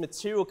all this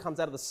material comes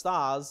out of the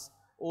stars,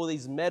 all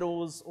these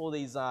metals, all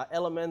these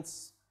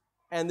elements,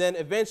 and then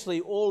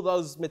eventually all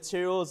those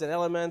materials and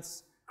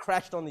elements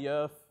crashed on the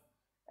earth,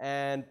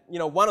 and, you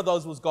know, one of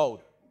those was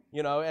gold,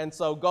 you know, and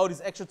so gold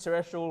is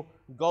extraterrestrial,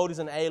 gold is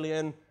an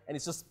alien, and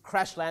it's just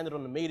crash landed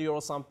on a meteor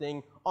or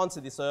something onto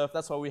this earth.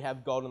 That's why we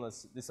have gold on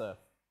this earth.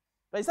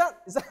 But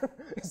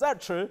is that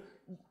true?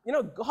 You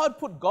know, God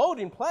put gold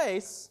in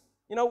place.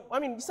 You know, I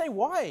mean, you say,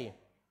 why?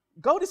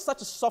 Gold is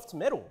such a soft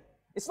metal.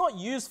 It's not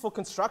used for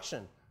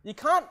construction. You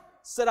can't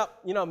set up,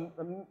 you know,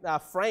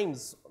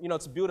 frames, you know,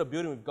 to build a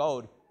building with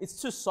gold.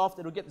 It's too soft.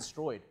 It'll get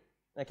destroyed,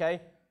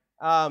 okay?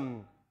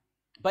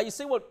 But you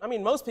see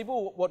most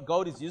people, what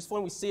gold is used for,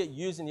 and we see it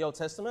used in the Old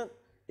Testament,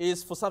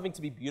 is for something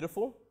to be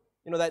beautiful.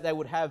 You know, they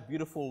would have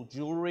beautiful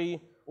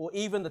jewelry, or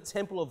even the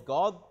temple of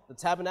God, the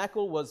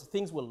tabernacle,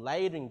 things were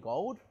laid in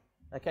gold,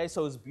 okay?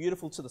 So it was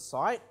beautiful to the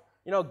sight.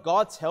 You know,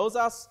 God tells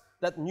us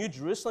that New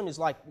Jerusalem is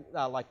like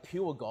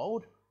pure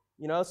gold.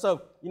 You know,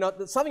 so, you know,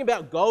 something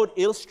about gold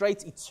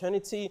illustrates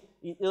eternity.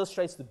 It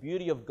illustrates the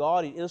beauty of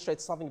God. It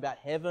illustrates something about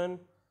heaven.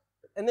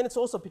 And then it's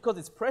also, because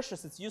it's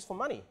precious, it's used for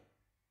money.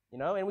 You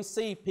know, and we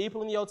see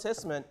people in the Old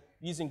Testament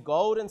using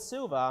gold and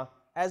silver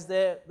as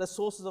their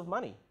sources of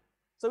money.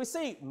 So we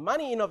see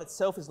money in of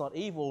itself is not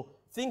evil.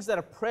 Things that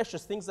are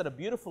precious, things that are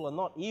beautiful are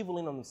not evil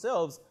in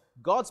themselves.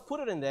 God's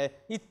put it in there.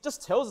 He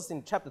just tells us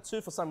in chapter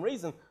 2 for some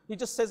reason. He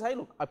just says, hey,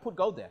 look, I put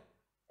gold there.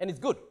 And it's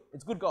good.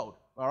 It's good gold.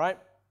 All right?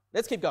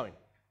 Let's keep going.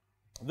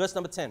 Verse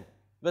number 10.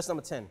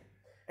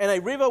 And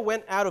a river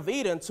went out of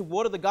Eden to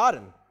water the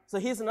garden. So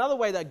here's another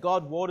way that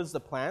God waters the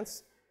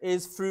plants,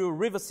 is through a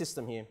river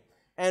system here.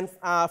 And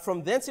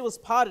from thence it was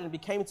parted and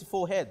became into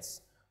 4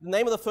 heads. The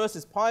name of the first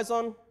is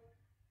Pison.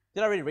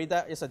 Did I already read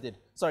that? Yes, I did.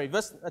 Sorry,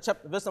 verse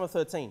number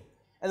 13.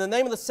 And the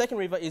name of the second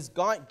river is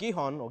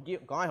Gihon.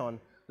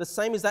 The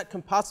same is that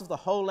compasseth the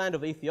whole land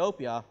of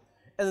Ethiopia.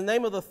 And the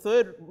name of the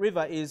third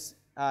river is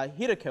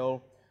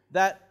Hiddekel,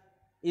 that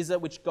is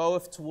it which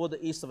goeth toward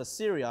the east of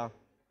Assyria.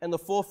 And the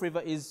fourth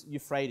river is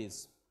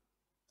Euphrates.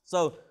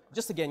 So,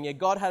 just again,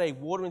 God had a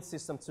watering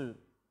system to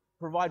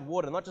provide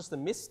water, not just the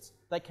mist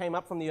that came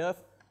up from the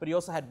earth, but he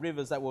also had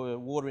rivers that were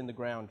watering the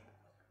ground.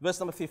 Verse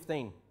number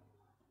 15.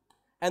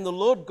 And the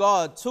Lord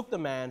God took the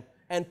man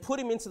and put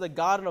him into the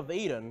Garden of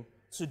Eden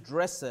to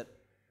dress it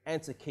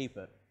and to keep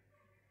it.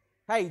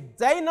 Hey,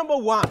 day number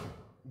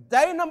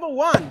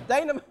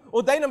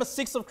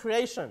 6 of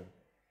creation.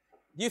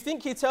 Do you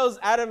think he tells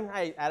Adam,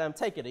 hey, Adam,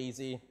 take it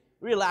easy,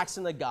 relax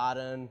in the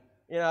garden,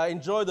 you know,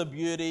 enjoy the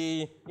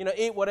beauty, you know,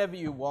 eat whatever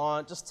you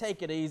want, just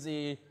take it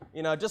easy,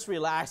 you know, just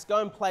relax,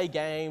 go and play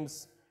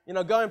games, you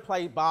know, go and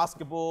play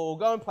basketball,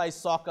 go and play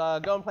soccer,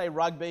 go and play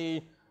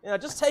rugby, you know,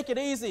 just take it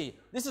easy.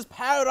 This is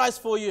paradise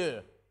for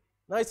you.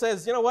 No, he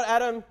says, you know what,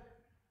 Adam,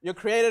 you're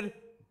created,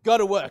 go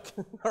to work,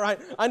 all right?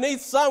 I need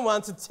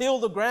someone to till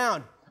the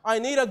ground. I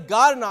need a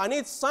gardener. I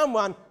need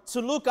someone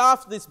to look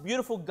after this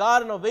beautiful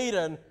Garden of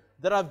Eden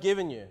that I've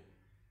given you.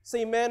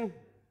 See, men,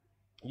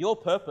 your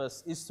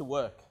purpose is to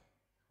work.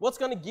 What's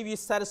going to give you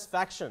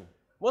satisfaction?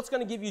 What's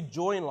going to give you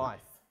joy in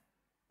life?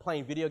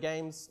 Playing video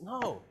games?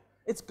 No.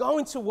 It's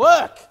going to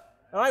work.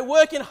 All right,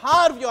 working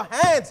hard with your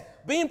hands,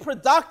 being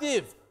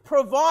productive,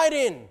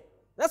 providing.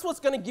 That's what's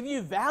going to give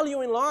you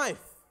value in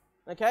life.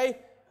 Okay?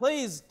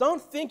 Please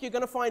don't think you're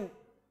going to find,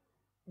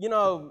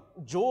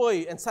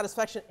 joy and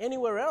satisfaction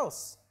anywhere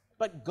else.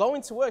 But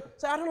going to work.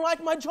 Say, I don't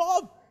like my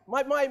job.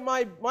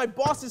 My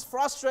boss is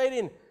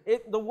frustrating.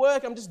 The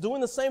work, I'm just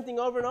doing the same thing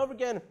over and over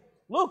again.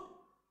 Look,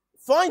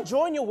 find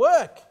joy in your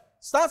work.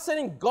 Start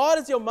setting God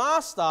as your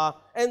master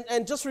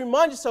and just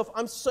remind yourself,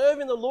 I'm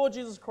serving the Lord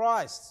Jesus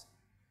Christ.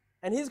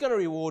 And He's going to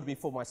reward me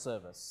for my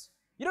service.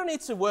 You don't need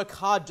to work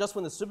hard just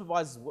when the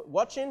supervisor's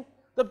watching.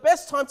 The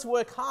best time to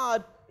work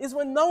hard is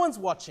when no one's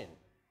watching.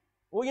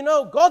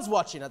 Well, God's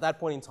watching at that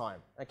point in time,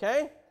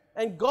 okay?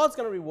 And God's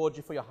going to reward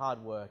you for your hard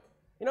work.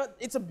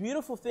 It's a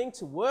beautiful thing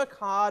to work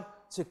hard,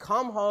 to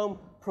come home,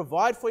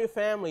 provide for your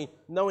family,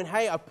 knowing,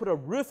 hey, I've put a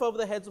roof over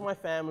the heads of my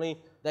family,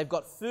 they've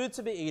got food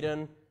to be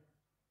eaten.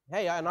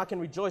 Hey, and I can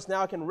rejoice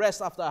now, I can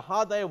rest after a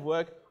hard day of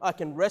work, I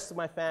can rest with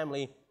my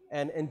family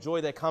and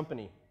enjoy their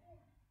company.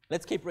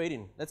 Let's keep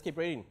reading.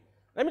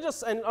 I'm going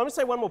to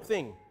say one more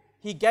thing.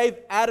 He gave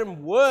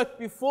Adam work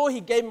before He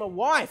gave him a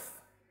wife.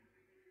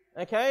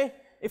 Okay?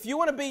 If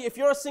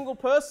you're a single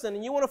person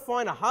and you want to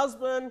find a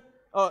husband,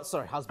 you want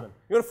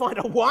to find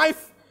a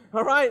wife,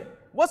 all right?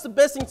 What's the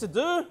best thing to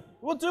do?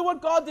 Well, do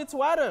what God did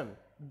to Adam.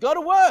 Go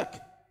to work.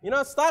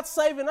 Start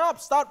saving up.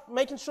 Start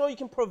making sure you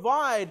can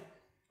provide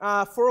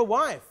for a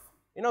wife.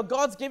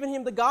 God's given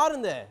him the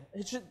garden there.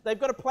 They've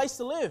got a place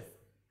to live.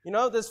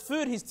 There's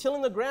food. He's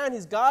tilling the ground.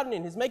 He's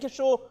gardening. He's making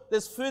sure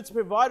there's food to be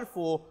provided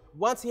for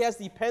once he has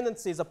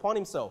dependencies upon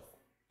himself.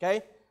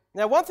 Okay?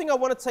 Now, one thing I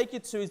want to take you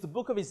to is the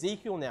book of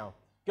Ezekiel now.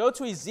 Go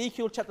to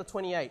Ezekiel chapter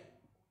 28.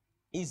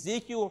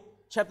 Ezekiel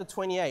chapter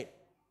 28.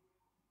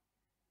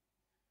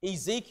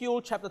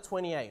 Ezekiel chapter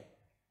 28.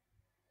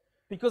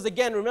 Because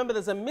again, remember,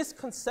 there's a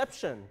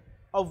misconception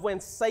of when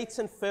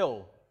Satan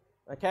fell.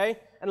 Okay?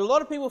 And a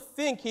lot of people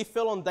think he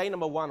fell on day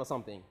number 1 or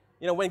something.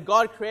 When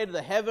God created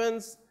the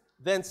heavens,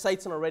 then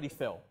Satan already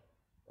fell.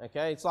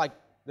 Okay? It's like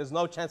there's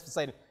no chance for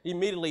Satan. He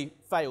immediately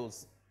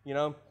fails,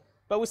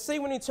 But we see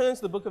when he turns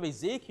to the book of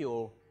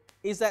Ezekiel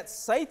is that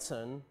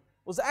Satan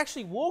was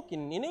actually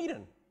walking in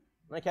Eden.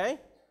 Okay?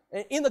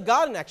 In the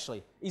garden,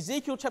 actually.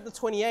 Ezekiel chapter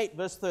 28,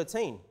 verse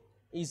 13.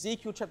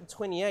 Ezekiel chapter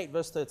 28,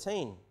 verse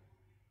 13.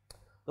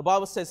 The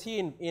Bible says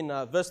here in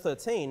verse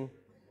 13,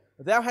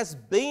 "Thou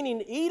hast been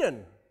in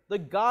Eden, the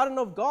garden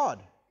of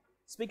God."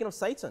 Speaking of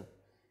Satan.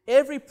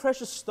 "Every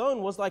precious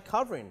stone was thy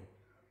covering.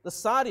 The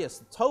sardius,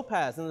 the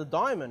topaz, and the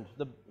diamond,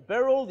 the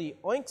beryl, the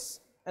onyx,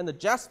 and the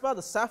jasper,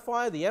 the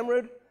sapphire, the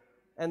emerald,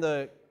 and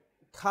the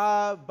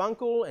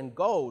carbuncle, and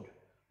gold.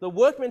 The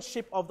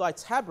workmanship of thy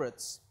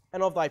tabrets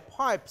and of thy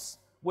pipes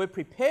were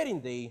prepared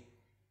in thee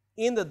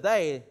in the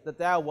day that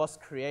thou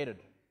wast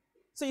created."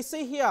 So you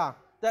see here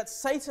that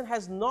Satan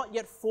has not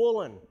yet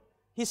fallen.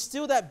 He's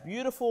still that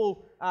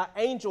beautiful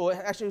angel.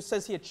 Actually, it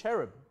says here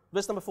cherub.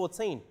 Verse number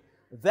 14.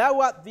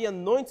 "Thou art the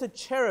anointed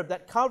cherub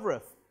that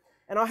covereth,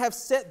 and I have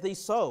set thee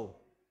so.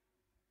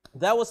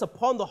 Thou wast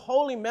upon the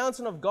holy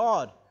mountain of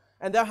God,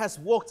 and thou hast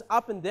walked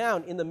up and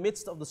down in the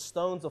midst of the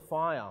stones of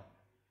fire."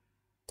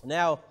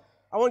 Now,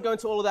 I won't go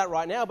into all of that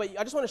right now, but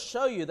I just want to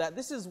show you that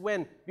this is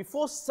when,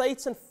 before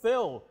Satan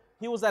fell,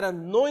 he was that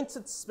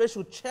anointed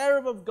special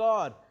cherub of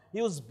God.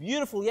 He was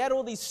beautiful. He had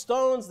all these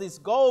stones, this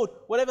gold,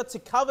 whatever to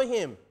cover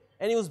him.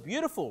 And he was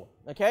beautiful,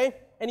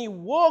 okay? And he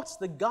walked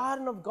the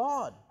garden of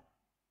God.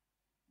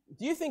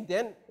 Do you think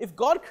then, if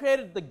God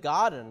created the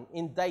garden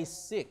in day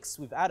 6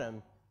 with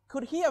Adam,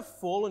 could he have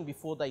fallen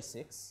before day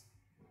 6?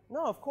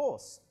 No, of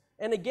course.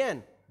 And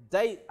again,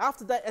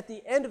 at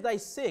the end of day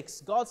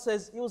 6, God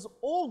says it was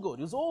all good.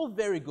 It was all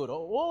very good,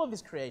 all of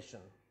his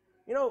creation.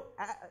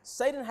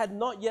 Satan had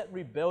not yet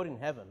rebelled in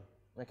heaven,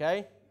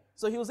 okay?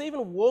 So he was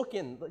even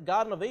walking the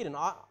Garden of Eden.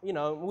 We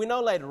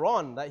know later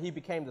on that he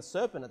became the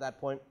serpent at that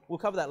point. We'll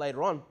cover that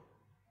later on.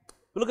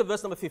 But look at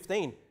verse number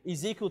 15.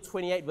 Ezekiel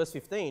 28, verse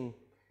 15.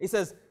 It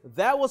says,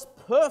 "Thou wast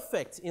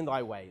perfect in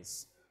thy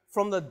ways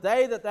from the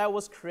day that thou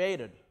wast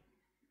created."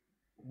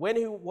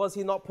 When was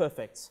he not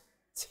perfect?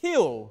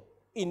 Till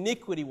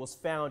iniquity was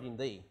found in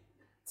thee.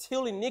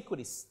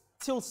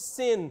 Till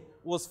sin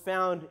was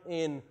found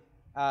in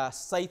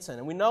Satan.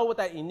 And we know what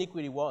that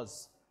iniquity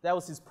was. That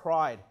was his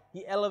pride.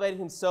 He elevated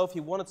himself. He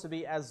wanted to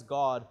be as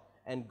God,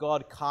 and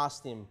God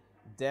cast him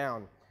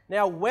down.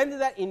 Now, when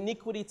did that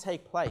iniquity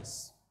take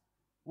place?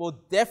 Well,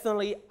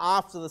 definitely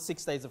after the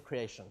 6 days of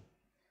creation.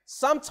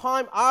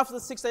 Sometime after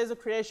the 6 days of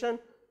creation,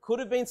 could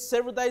have been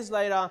several days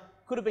later,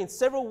 could have been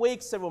several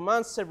weeks, several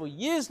months, several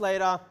years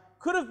later,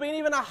 could have been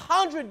even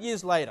 100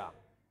 years later.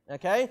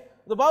 Okay?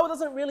 The Bible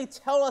doesn't really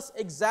tell us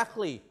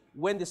exactly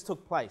when this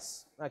took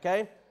place.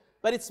 Okay?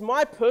 But it's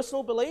my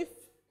personal belief.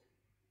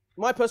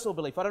 I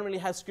don't really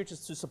have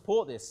scriptures to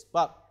support this,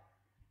 but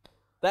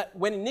that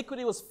when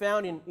iniquity was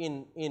found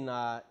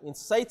in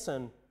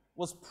Satan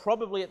was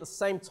probably at the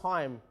same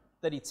time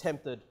that he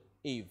tempted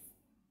Eve,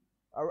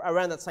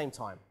 around that same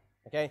time.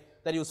 Okay?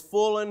 That he was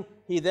fallen,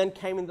 he then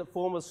came in the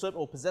form of a serpent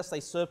or possessed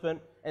a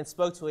serpent and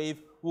spoke to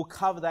Eve. We'll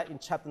cover that in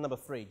chapter number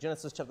 3.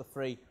 Genesis chapter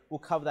 3. We'll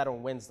cover that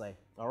on Wednesday.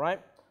 All right?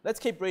 Let's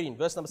keep reading.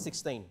 Verse number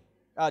 16.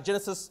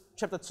 Genesis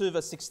chapter 2,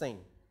 verse 16.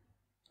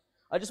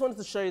 I just wanted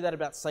to show you that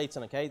about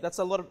Satan, okay? That's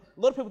a lot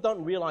of people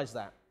don't realize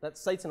that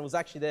Satan was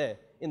actually there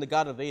in the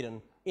Garden of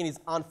Eden in his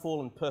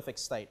unfallen, perfect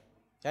state,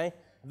 okay?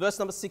 Verse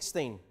number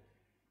 16.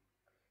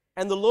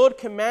 And the Lord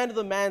commanded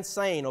the man,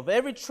 saying, of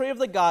every tree of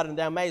the garden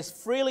thou mayest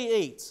freely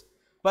eat,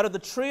 but of the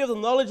tree of the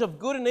knowledge of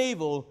good and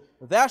evil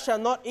thou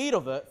shalt not eat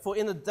of it, for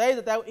in the day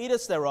that thou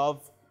eatest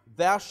thereof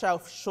thou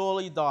shalt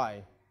surely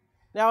die.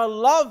 Now I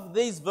love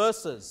these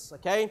verses,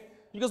 okay?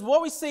 Because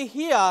what we see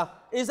here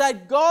is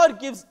that God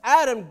gives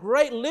Adam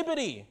great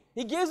liberty.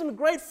 He gives him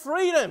great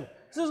freedom.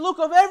 He says, look,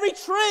 of every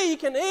tree you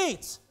can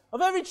eat.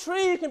 Of every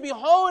tree you can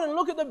behold and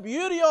look at the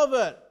beauty of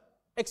it.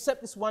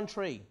 Except this one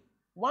tree.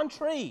 One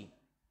tree.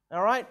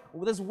 All right?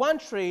 Well, there's one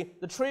tree,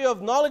 the tree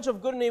of knowledge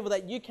of good and evil,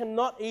 that you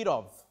cannot eat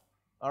of.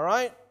 All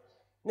right?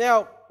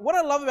 Now, what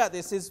I love about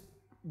this is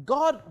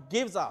God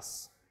gives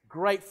us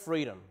great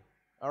freedom.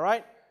 All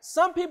right?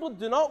 Some people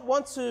do not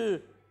want to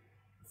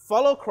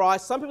follow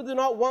Christ. Some people do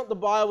not want the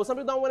Bible. Some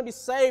people don't want to be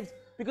saved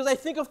because they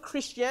think of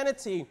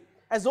Christianity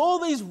as all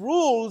these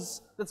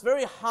rules that's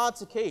very hard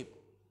to keep.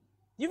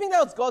 Do you think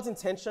that was God's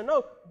intention?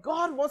 No,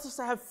 God wants us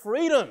to have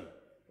freedom,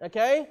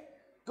 okay?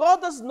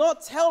 God does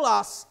not tell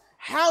us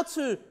how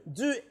to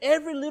do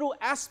every little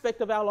aspect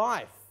of our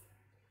life.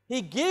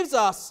 He gives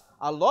us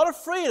a lot of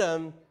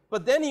freedom,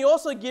 but then He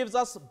also gives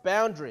us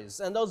boundaries.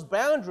 And those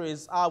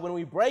boundaries are when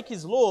we break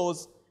His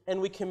laws and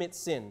we commit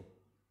sin,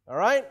 all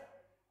right?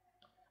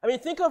 I mean,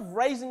 think of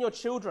raising your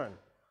children.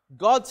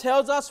 God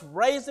tells us,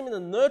 raise them in the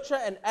nurture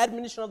and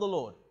admonition of the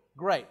Lord.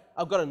 Great.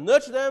 I've got to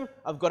nurture them.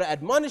 I've got to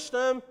admonish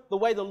them the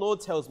way the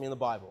Lord tells me in the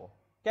Bible.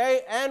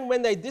 Okay? And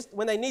when they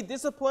need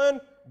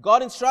discipline,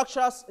 God instructs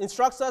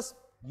us,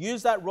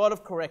 use that rod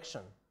of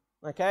correction.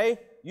 Okay?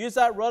 Use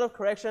that rod of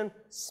correction,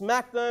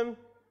 smack them.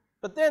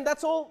 But then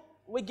that's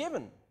all we're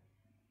given.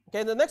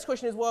 Okay? The next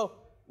question is, well,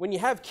 when you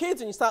have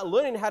kids and you start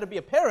learning how to be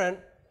a parent,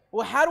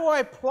 well, how do I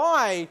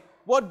apply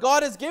what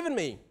God has given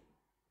me?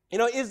 You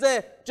know, is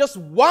there just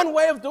one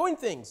way of doing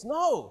things?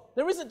 No,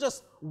 there isn't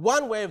just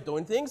one way of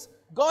doing things.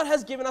 God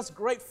has given us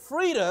great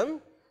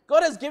freedom.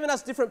 God has given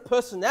us different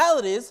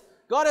personalities.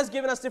 God has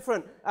given us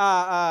different,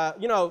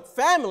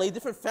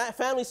 different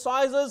family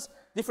sizes,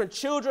 different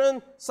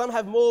children. Some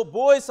have more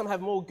boys, some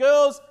have more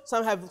girls,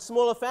 some have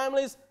smaller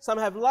families, some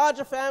have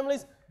larger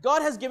families.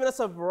 God has given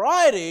us a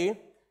variety,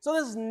 so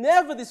there's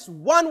never this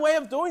one way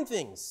of doing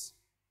things.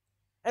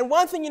 And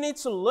one thing you need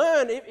to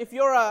learn, if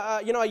you're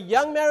a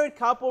young married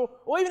couple,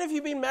 or even if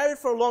you've been married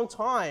for a long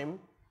time,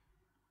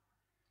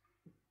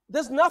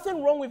 there's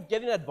nothing wrong with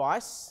getting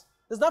advice.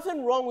 There's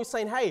nothing wrong with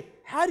saying, hey,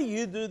 how do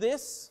you do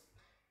this?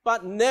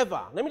 But never,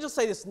 let me just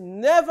say this,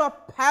 never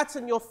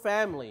pattern your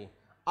family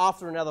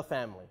after another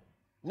family.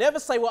 Never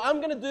say, well, I'm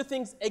going to do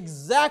things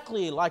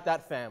exactly like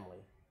that family.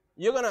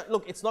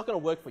 Look, it's not going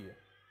to work for you.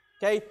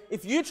 Okay?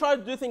 If you try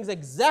to do things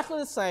exactly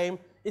the same,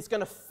 it's going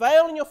to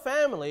fail in your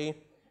family.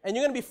 And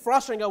you're going to be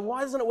frustrated and go,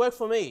 why doesn't it work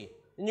for me?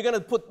 And you're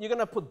going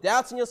to put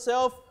doubts in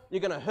yourself.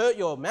 You're going to hurt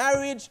your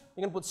marriage.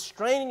 You're going to put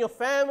strain in your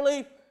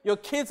family. Your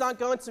kids aren't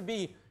going to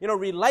be,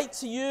 relate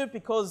to you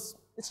because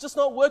it's just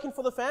not working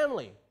for the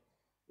family.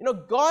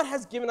 God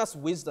has given us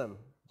wisdom,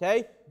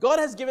 okay? God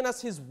has given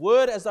us His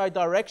word as our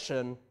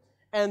direction,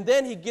 and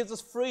then He gives us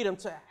freedom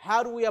to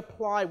how do we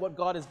apply what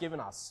God has given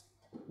us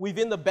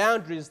within the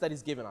boundaries that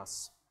He's given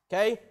us,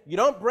 okay? You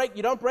don't break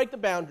the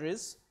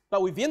boundaries.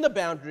 But within the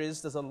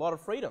boundaries, there's a lot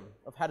of freedom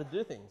of how to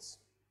do things.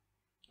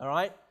 All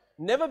right?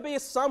 Never be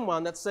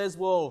someone that says,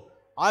 well,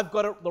 I've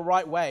got it the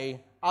right way.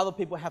 Other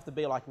people have to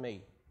be like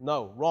me.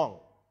 No, wrong.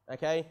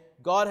 Okay?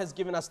 God has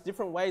given us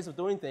different ways of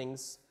doing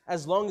things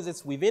as long as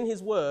it's within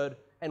His word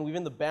and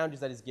within the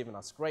boundaries that He's given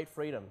us. Great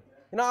freedom.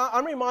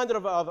 I'm reminded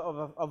of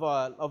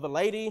a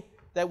lady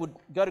that would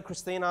go to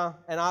Christina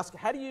and ask,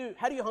 how do you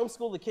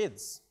homeschool the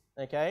kids?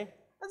 Okay?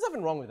 There's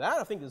nothing wrong with that.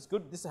 I think it's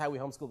good. This is how we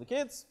homeschool the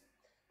kids.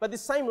 But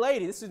this same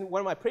lady, this is one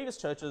of my previous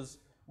churches,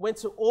 went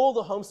to all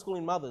the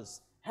homeschooling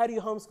mothers. How do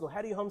you homeschool?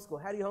 How do you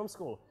homeschool? How do you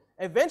homeschool?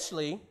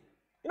 Eventually,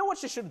 you know what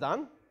she should have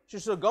done? She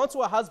should have gone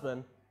to her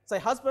husband, say,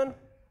 husband,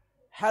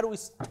 how do we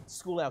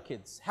school our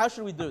kids? How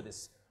should we do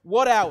this?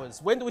 What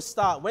hours? When do we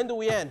start? When do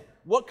we end?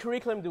 What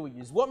curriculum do we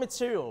use? What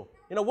material?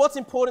 What's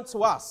important to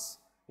us?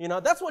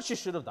 That's what she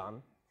should have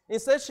done.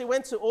 Instead, she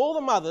went to all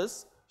the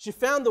mothers. She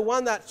found the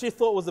one that she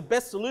thought was the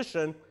best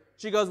solution.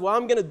 She goes, well,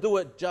 I'm going to do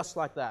it just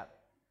like that.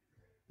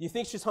 Do you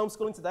think she's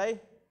homeschooling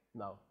today?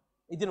 No.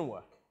 It didn't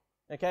work.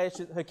 Okay?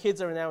 Her kids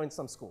are now in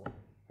some school.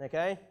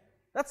 Okay?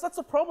 That's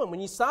a problem. When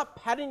you start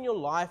patterning your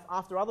life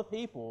after other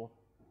people,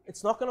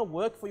 it's not going to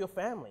work for your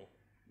family.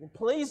 And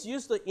please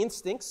use the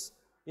instincts,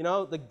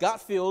 the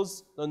gut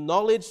feels, the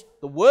knowledge,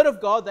 the word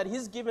of God that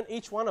He's given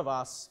each one of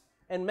us,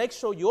 and make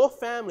sure your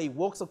family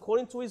walks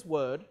according to His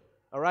word.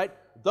 All right?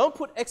 Don't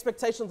put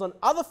expectations on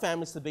other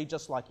families to be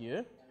just like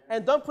you,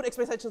 and don't put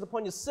expectations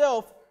upon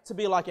yourself to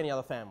be like any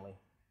other family.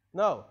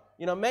 No.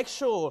 make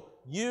sure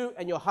you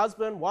and your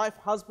husband,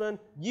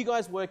 you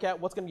guys work out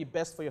what's going to be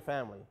best for your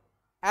family.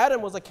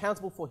 Adam was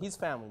accountable for his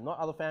family, not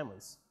other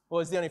families. Well,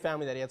 it's the only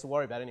family that he had to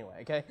worry about anyway,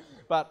 okay?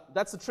 But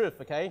that's the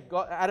truth, okay?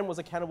 Adam was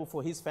accountable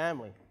for his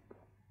family.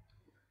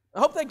 I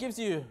hope that gives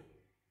you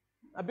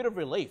a bit of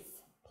relief.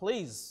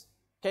 Please,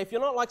 okay, if you're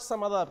not like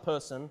some other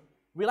person,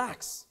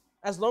 relax.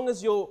 As long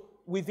as you're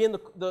within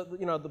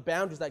the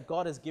boundaries that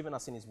God has given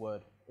us in His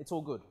Word, it's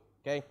all good,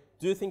 okay?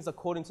 Do things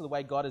according to the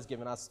way God has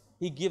given us.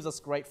 He gives us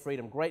great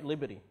freedom, great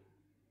liberty.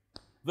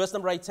 Verse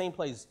number 18,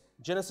 please.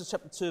 Genesis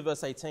chapter 2,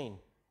 verse 18.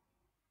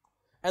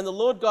 And the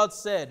Lord God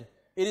said,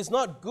 "It is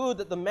not good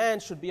that the man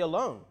should be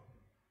alone.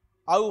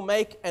 I will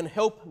make an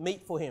help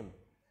meet for him."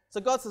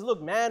 So God says,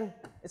 look, man,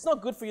 it's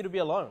not good for you to be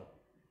alone.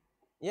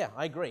 Yeah,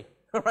 I agree.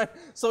 All right?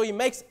 So He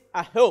makes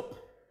a help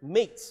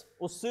meet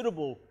or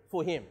suitable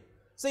for him.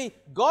 See,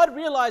 God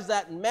realized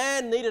that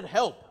man needed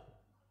help.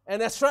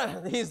 And that's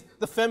right, He's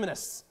the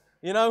feminists.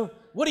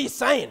 What are you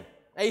saying?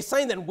 Are you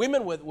saying that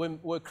women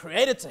were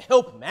created to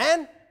help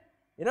man?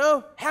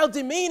 How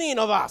demeaning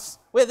of us.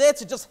 We're there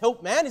to just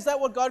help man. Is that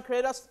what God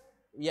created us?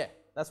 Yeah,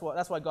 that's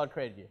why God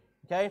created you.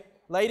 Okay?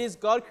 Ladies,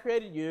 God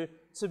created you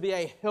to be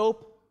a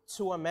help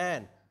to a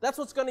man. That's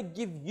what's going to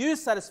give you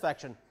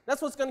satisfaction.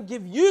 That's what's going to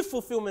give you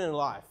fulfillment in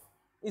life,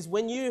 is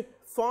when you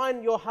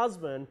find your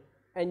husband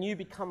and you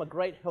become a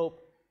great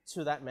help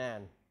to that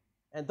man.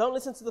 And don't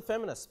listen to the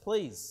feminists,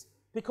 please,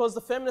 because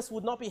the feminists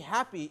would not be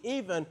happy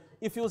even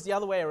if it was the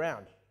other way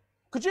around.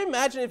 Could you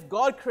imagine if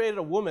God created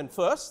a woman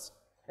first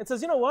and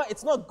says, you know what,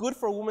 it's not good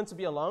for a woman to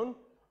be alone.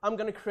 I'm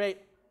going to create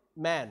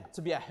man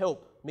to be a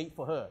help meet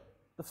for her.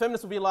 The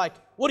feminists would be like,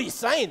 what are you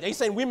saying? Are you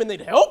saying women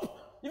need help?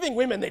 You think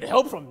women need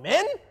help from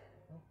men?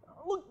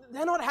 Look,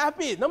 they're not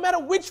happy, no matter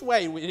which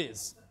way it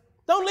is.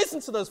 Don't listen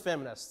to those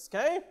feminists,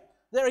 okay?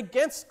 They're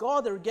against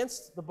God. They're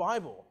against the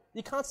Bible.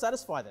 You can't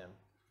satisfy them.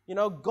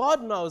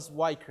 God knows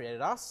why He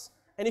created us.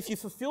 And if you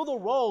fulfill the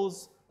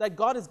roles that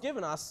God has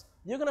given us,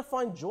 you're going to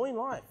find joy in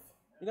life.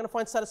 You're going to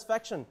find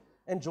satisfaction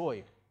and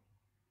joy.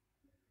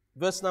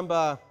 Verse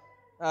number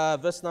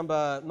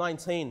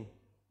 19.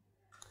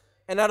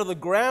 And out of the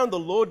ground the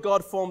Lord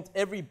God formed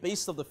every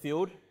beast of the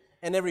field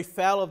and every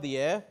fowl of the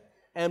air,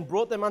 and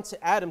brought them unto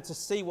Adam to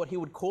see what he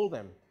would call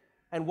them.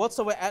 And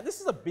whatsoever...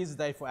 This is a busy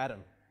day for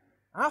Adam.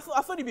 I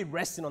thought he'd be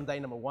resting on day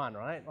number 1,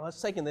 right? I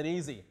was taking it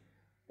easy.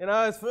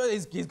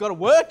 He's got to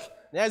work.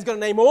 Now he's got to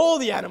name all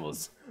the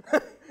animals.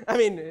 I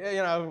mean,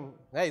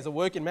 hey, he's a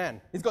working man.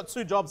 He's got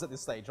 2 jobs at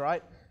this stage,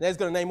 right? Now he's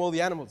got to name all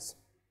the animals.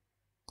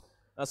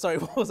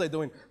 What was I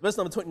doing? Verse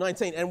number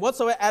 19. And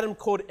whatsoever Adam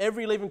called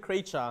every living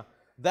creature,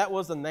 that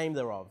was the name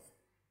thereof.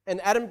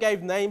 And Adam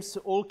gave names to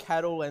all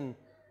cattle and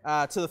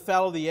to the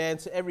fowl of the air and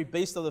to every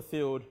beast of the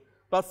field.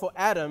 But for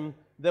Adam,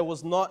 there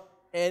was not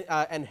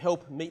an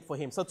help meet for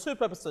him. So 2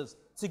 purposes.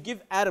 To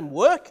give Adam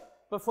work,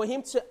 but for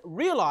him to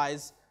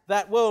realize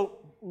that,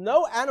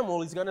 no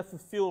animal is going to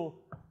fulfill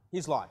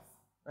his life.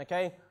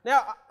 Okay?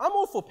 Now, I'm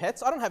all for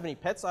pets. I don't have any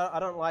pets. I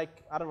don't like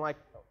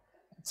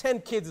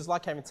 10 kids is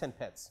like having 10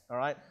 pets. All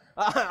right?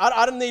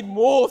 I don't need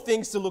more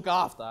things to look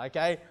after.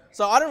 Okay?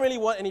 So I don't really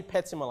want any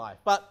pets in my life.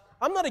 But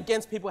I'm not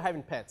against people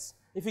having pets.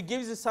 If it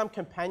gives you some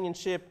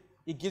companionship,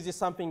 it gives you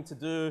something to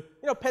do.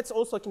 Pets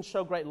also can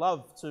show great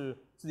love to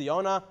the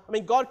owner. I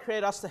mean, God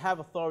created us to have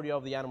authority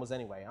over the animals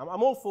anyway.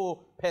 I'm all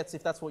for pets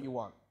if that's what you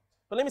want.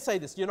 But let me say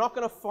this. You're not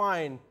going to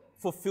find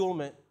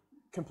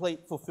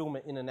complete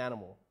fulfillment in an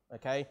animal.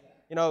 Okay?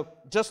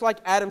 Just like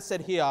Adam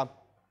said here,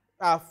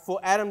 for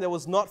Adam there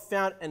was not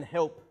found an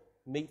help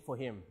meet for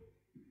him.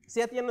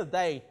 See, at the end of the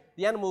day,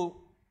 the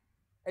animal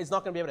is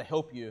not going to be able to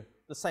help you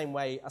the same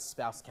way a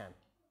spouse can.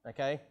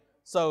 Okay?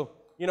 So,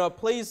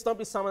 please don't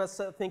be someone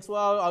that thinks,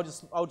 well,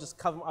 I'll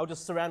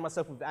just surround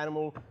myself with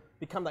animal,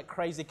 become that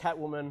crazy cat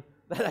woman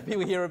that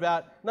people hear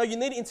about. No, you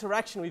need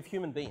interaction with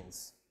human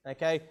beings.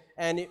 Okay?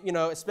 And,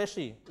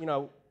 especially,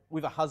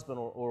 with a husband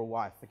or a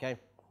wife. Okay?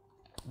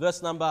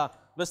 Verse number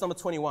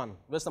 21.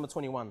 Verse number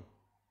 21.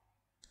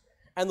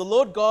 And the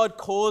Lord God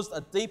caused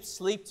a deep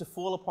sleep to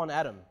fall upon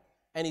Adam,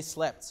 and he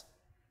slept.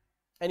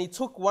 And he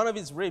took one of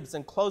his ribs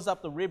and closed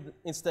up the rib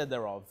instead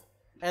thereof.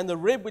 And the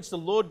rib which the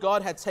Lord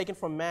God had taken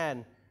from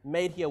man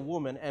made he a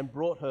woman and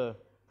brought her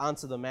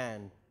unto the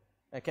man.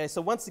 Okay, so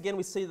once again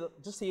we see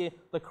just here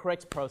the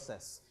correct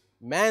process.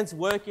 Man's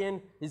working,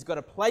 he's got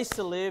a place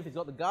to live, he's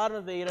got the Garden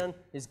of Eden,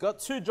 he's got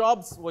 2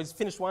 jobs, well he's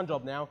finished 1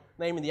 job now,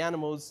 naming the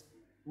animals.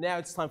 Now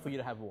it's time for you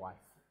to have a wife.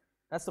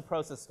 That's the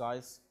process,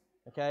 guys.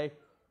 Okay?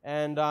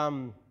 And,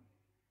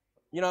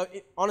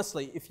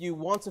 honestly, if you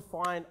want to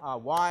find a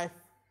wife,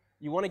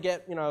 you want to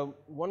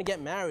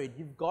get married,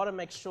 you've got to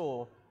make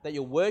sure that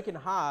you're working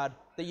hard,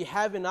 that you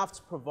have enough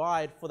to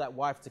provide for that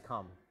wife to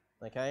come.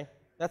 Okay?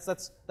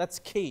 That's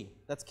key.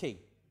 That's key.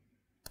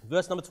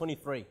 Verse number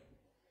 23.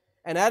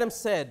 And Adam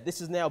said,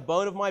 this is now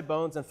bone of my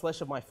bones and flesh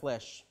of my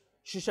flesh.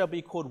 She shall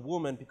be called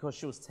woman because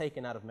she was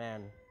taken out of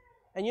man.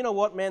 And you know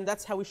what, man?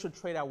 That's how we should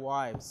treat our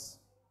wives.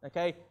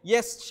 Okay?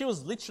 Yes, she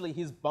was literally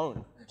his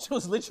bone. She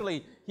was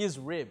literally his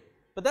rib.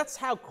 But that's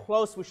how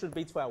close we should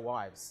be to our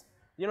wives.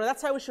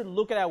 That's how we should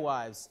look at our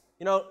wives.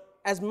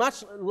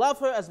 love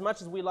her as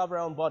much as we love our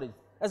own bodies.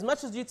 As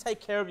much as you take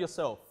care of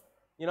yourself,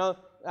 you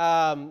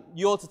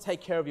ought to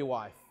take care of your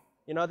wife.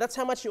 That's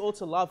how much you ought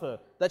to love her,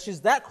 that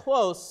she's that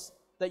close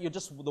that you're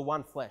just the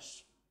one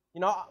flesh.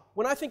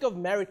 When I think of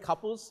married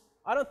couples,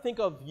 I don't think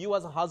of you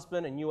as a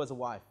husband and you as a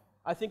wife.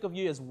 I think of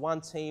you as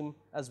one team,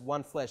 as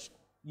one flesh,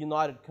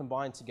 united,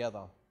 combined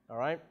together, all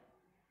right?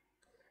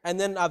 And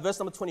then verse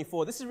number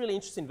 24. This is really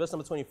interesting, verse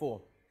number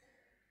 24.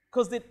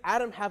 Because did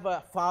Adam have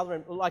a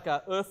father, like an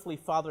earthly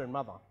father and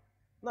mother?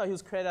 No, he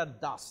was created out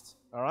of dust,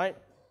 all right?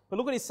 But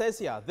look what he says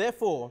here.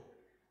 Therefore,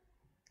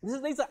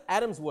 these are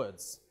Adam's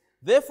words.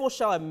 Therefore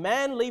shall a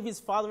man leave his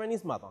father and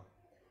his mother,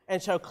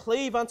 and shall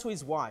cleave unto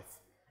his wife,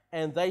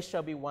 and they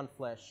shall be one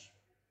flesh.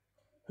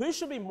 Who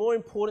should be more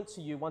important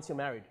to you once you're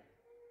married?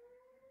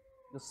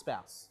 Your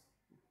spouse.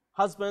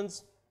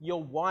 Husbands,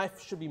 your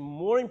wife should be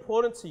more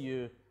important to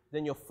you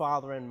than your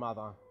father and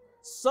mother.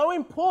 So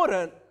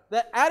important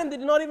that Adam did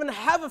not even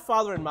have a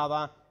father and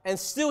mother, and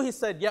still he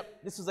said,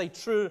 yep, this is a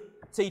true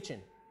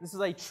teaching. This is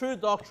a true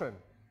doctrine.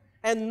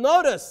 And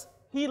notice,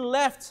 he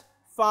left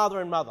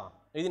father and mother.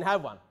 He didn't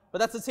have one, but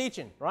that's a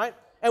teaching, right?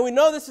 And we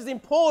know this is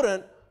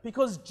important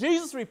because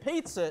Jesus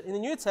repeats it in the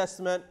New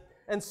Testament,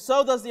 and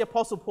so does the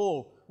Apostle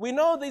Paul. We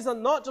know these are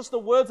not just the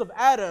words of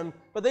Adam,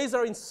 but these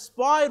are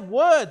inspired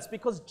words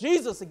because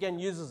Jesus again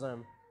uses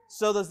them.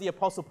 So does the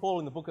Apostle Paul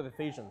in the book of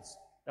Ephesians.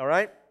 All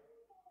right?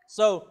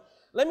 So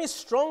let me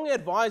strongly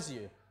advise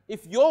you,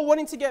 if you're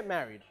wanting to get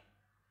married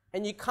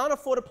and you can't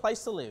afford a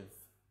place to live,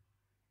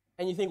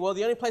 and you think, well,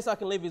 the only place I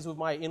can live is with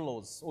my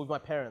in-laws or with my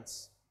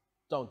parents,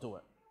 don't do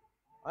it.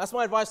 That's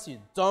my advice to you.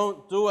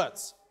 Don't do it.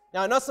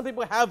 Now, I know some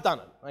people have done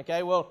it.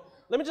 Okay, well,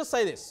 let me just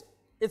say this.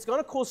 It's going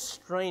to cause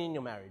strain in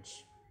your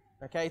marriage.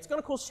 Okay, it's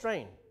going to cause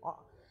strain.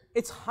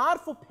 It's hard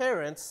for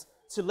parents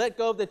to let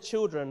go of their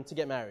children to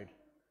get married.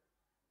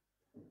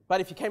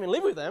 But if you came and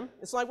live with them,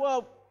 it's like,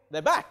 well,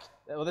 they're back.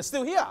 Well, they're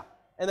still here.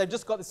 And they've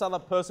just got this other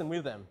person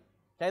with them.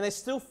 Okay, and they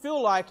still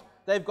feel like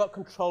they've got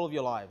control of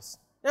your lives.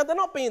 Now, they're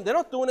not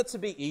doing it to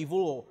be evil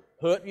or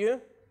hurt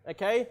you.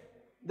 Okay,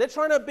 they're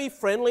trying to be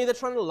friendly. They're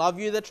trying to love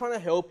you. They're trying to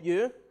help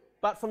you.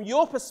 But from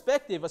your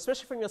perspective,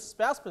 especially from your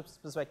spouse's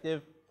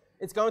perspective,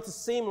 it's going to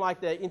seem like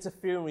they're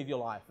interfering with your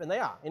life. And they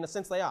are. In a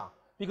sense, they are.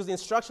 Because the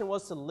instruction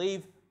was to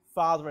leave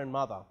father and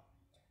mother.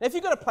 Now, if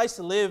you've got a place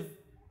to live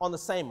on the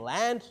same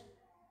land,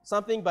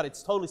 something, but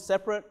it's totally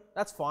separate,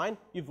 that's fine.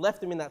 You've left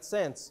them in that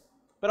sense.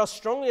 But I'll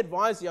strongly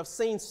advise you, I've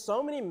seen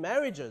so many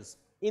marriages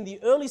in the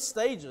early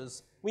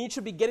stages when you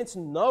should be getting to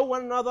know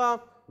one another,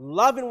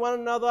 loving one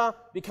another,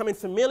 becoming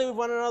familiar with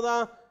one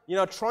another,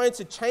 trying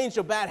to change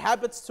your bad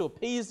habits to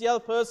appease the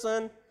other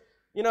person,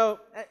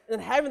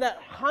 and having that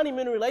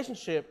honeymoon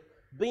relationship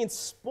being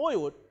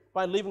spoiled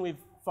by living with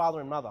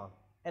father and mother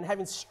and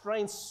having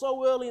strain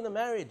so early in the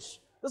marriage.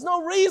 There's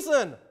no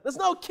reason. There's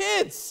no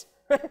kids.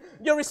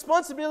 Your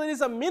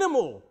responsibilities are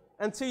minimal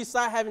until you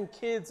start having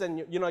kids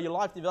and your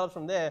life develops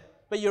from there.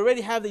 But you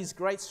already have these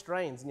great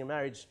strains in your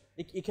marriage.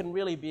 It can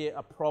really be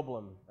a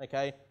problem,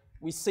 okay?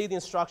 We see the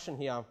instruction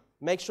here.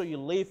 Make sure you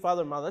leave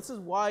father and mother. This is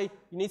why you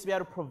need to be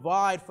able to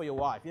provide for your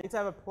wife. You need to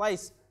have a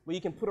place where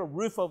you can put a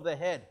roof over their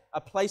head, a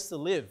place to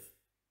live.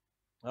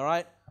 All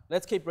right?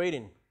 Let's keep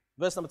reading.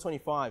 Verse number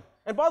 25.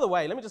 And by the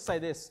way, let me just say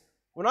this.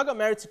 When I got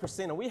married to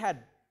Christina, we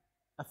had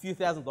a few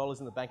 $1,000s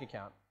in the bank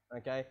account,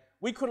 okay?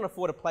 We couldn't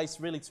afford a place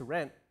really to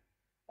rent.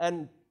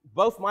 And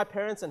both my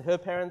parents and her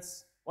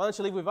parents, why don't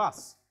you live with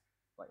us?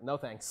 Like, no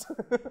thanks.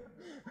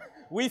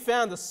 We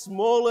found the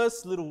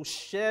smallest little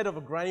shed of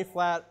a granny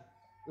flat.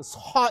 It was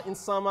hot in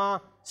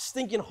summer,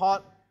 stinking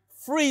hot,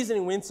 freezing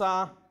in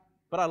winter,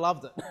 but I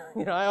loved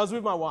it. I was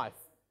with my wife.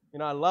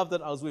 I loved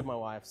it. I was with my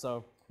wife.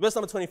 So, verse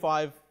number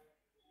 25.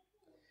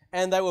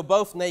 And they were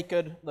both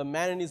naked, the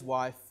man and his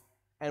wife,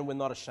 and were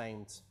not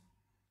ashamed.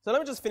 So let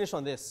me just finish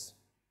on this.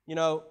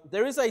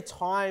 There is a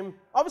time,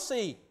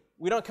 obviously,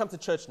 we don't come to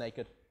church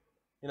naked.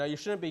 You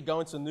shouldn't be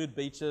going to nude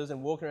beaches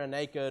and walking around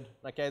naked.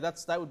 Okay,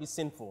 that would be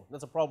sinful.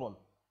 That's a problem.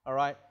 All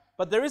right?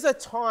 But there is a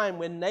time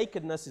when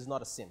nakedness is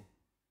not a sin.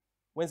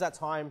 When's that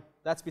time?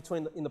 That's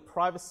in the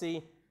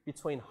privacy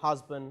between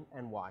husband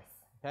and wife.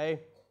 Okay?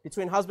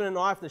 Between husband and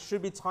wife, there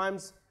should be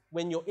times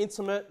when you're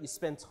intimate, you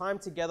spend time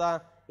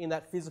together in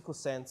that physical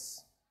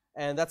sense.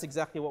 And that's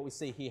exactly what we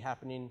see here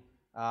happening.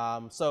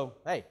 So,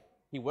 hey,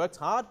 he worked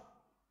hard.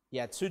 He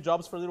had 2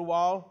 jobs for a little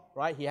while,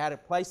 right? He had a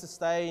place to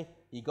stay.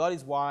 He got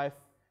his wife.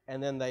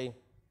 And then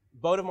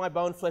bone of my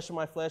bone, flesh of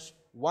my flesh,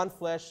 one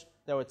flesh.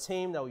 They were a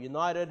team. They were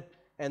united.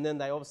 And then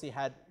they obviously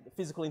had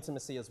physical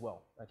intimacy as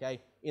well,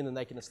 okay, in the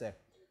nakedness there.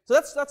 So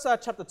that's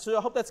chapter 2.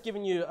 I hope that's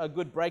given you a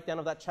good breakdown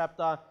of that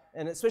chapter,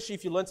 and especially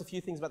if you learnt a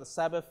few things about the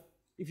Sabbath.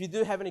 If you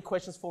do have any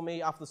questions for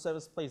me after the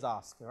service, please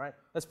ask, all right?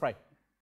 Let's pray.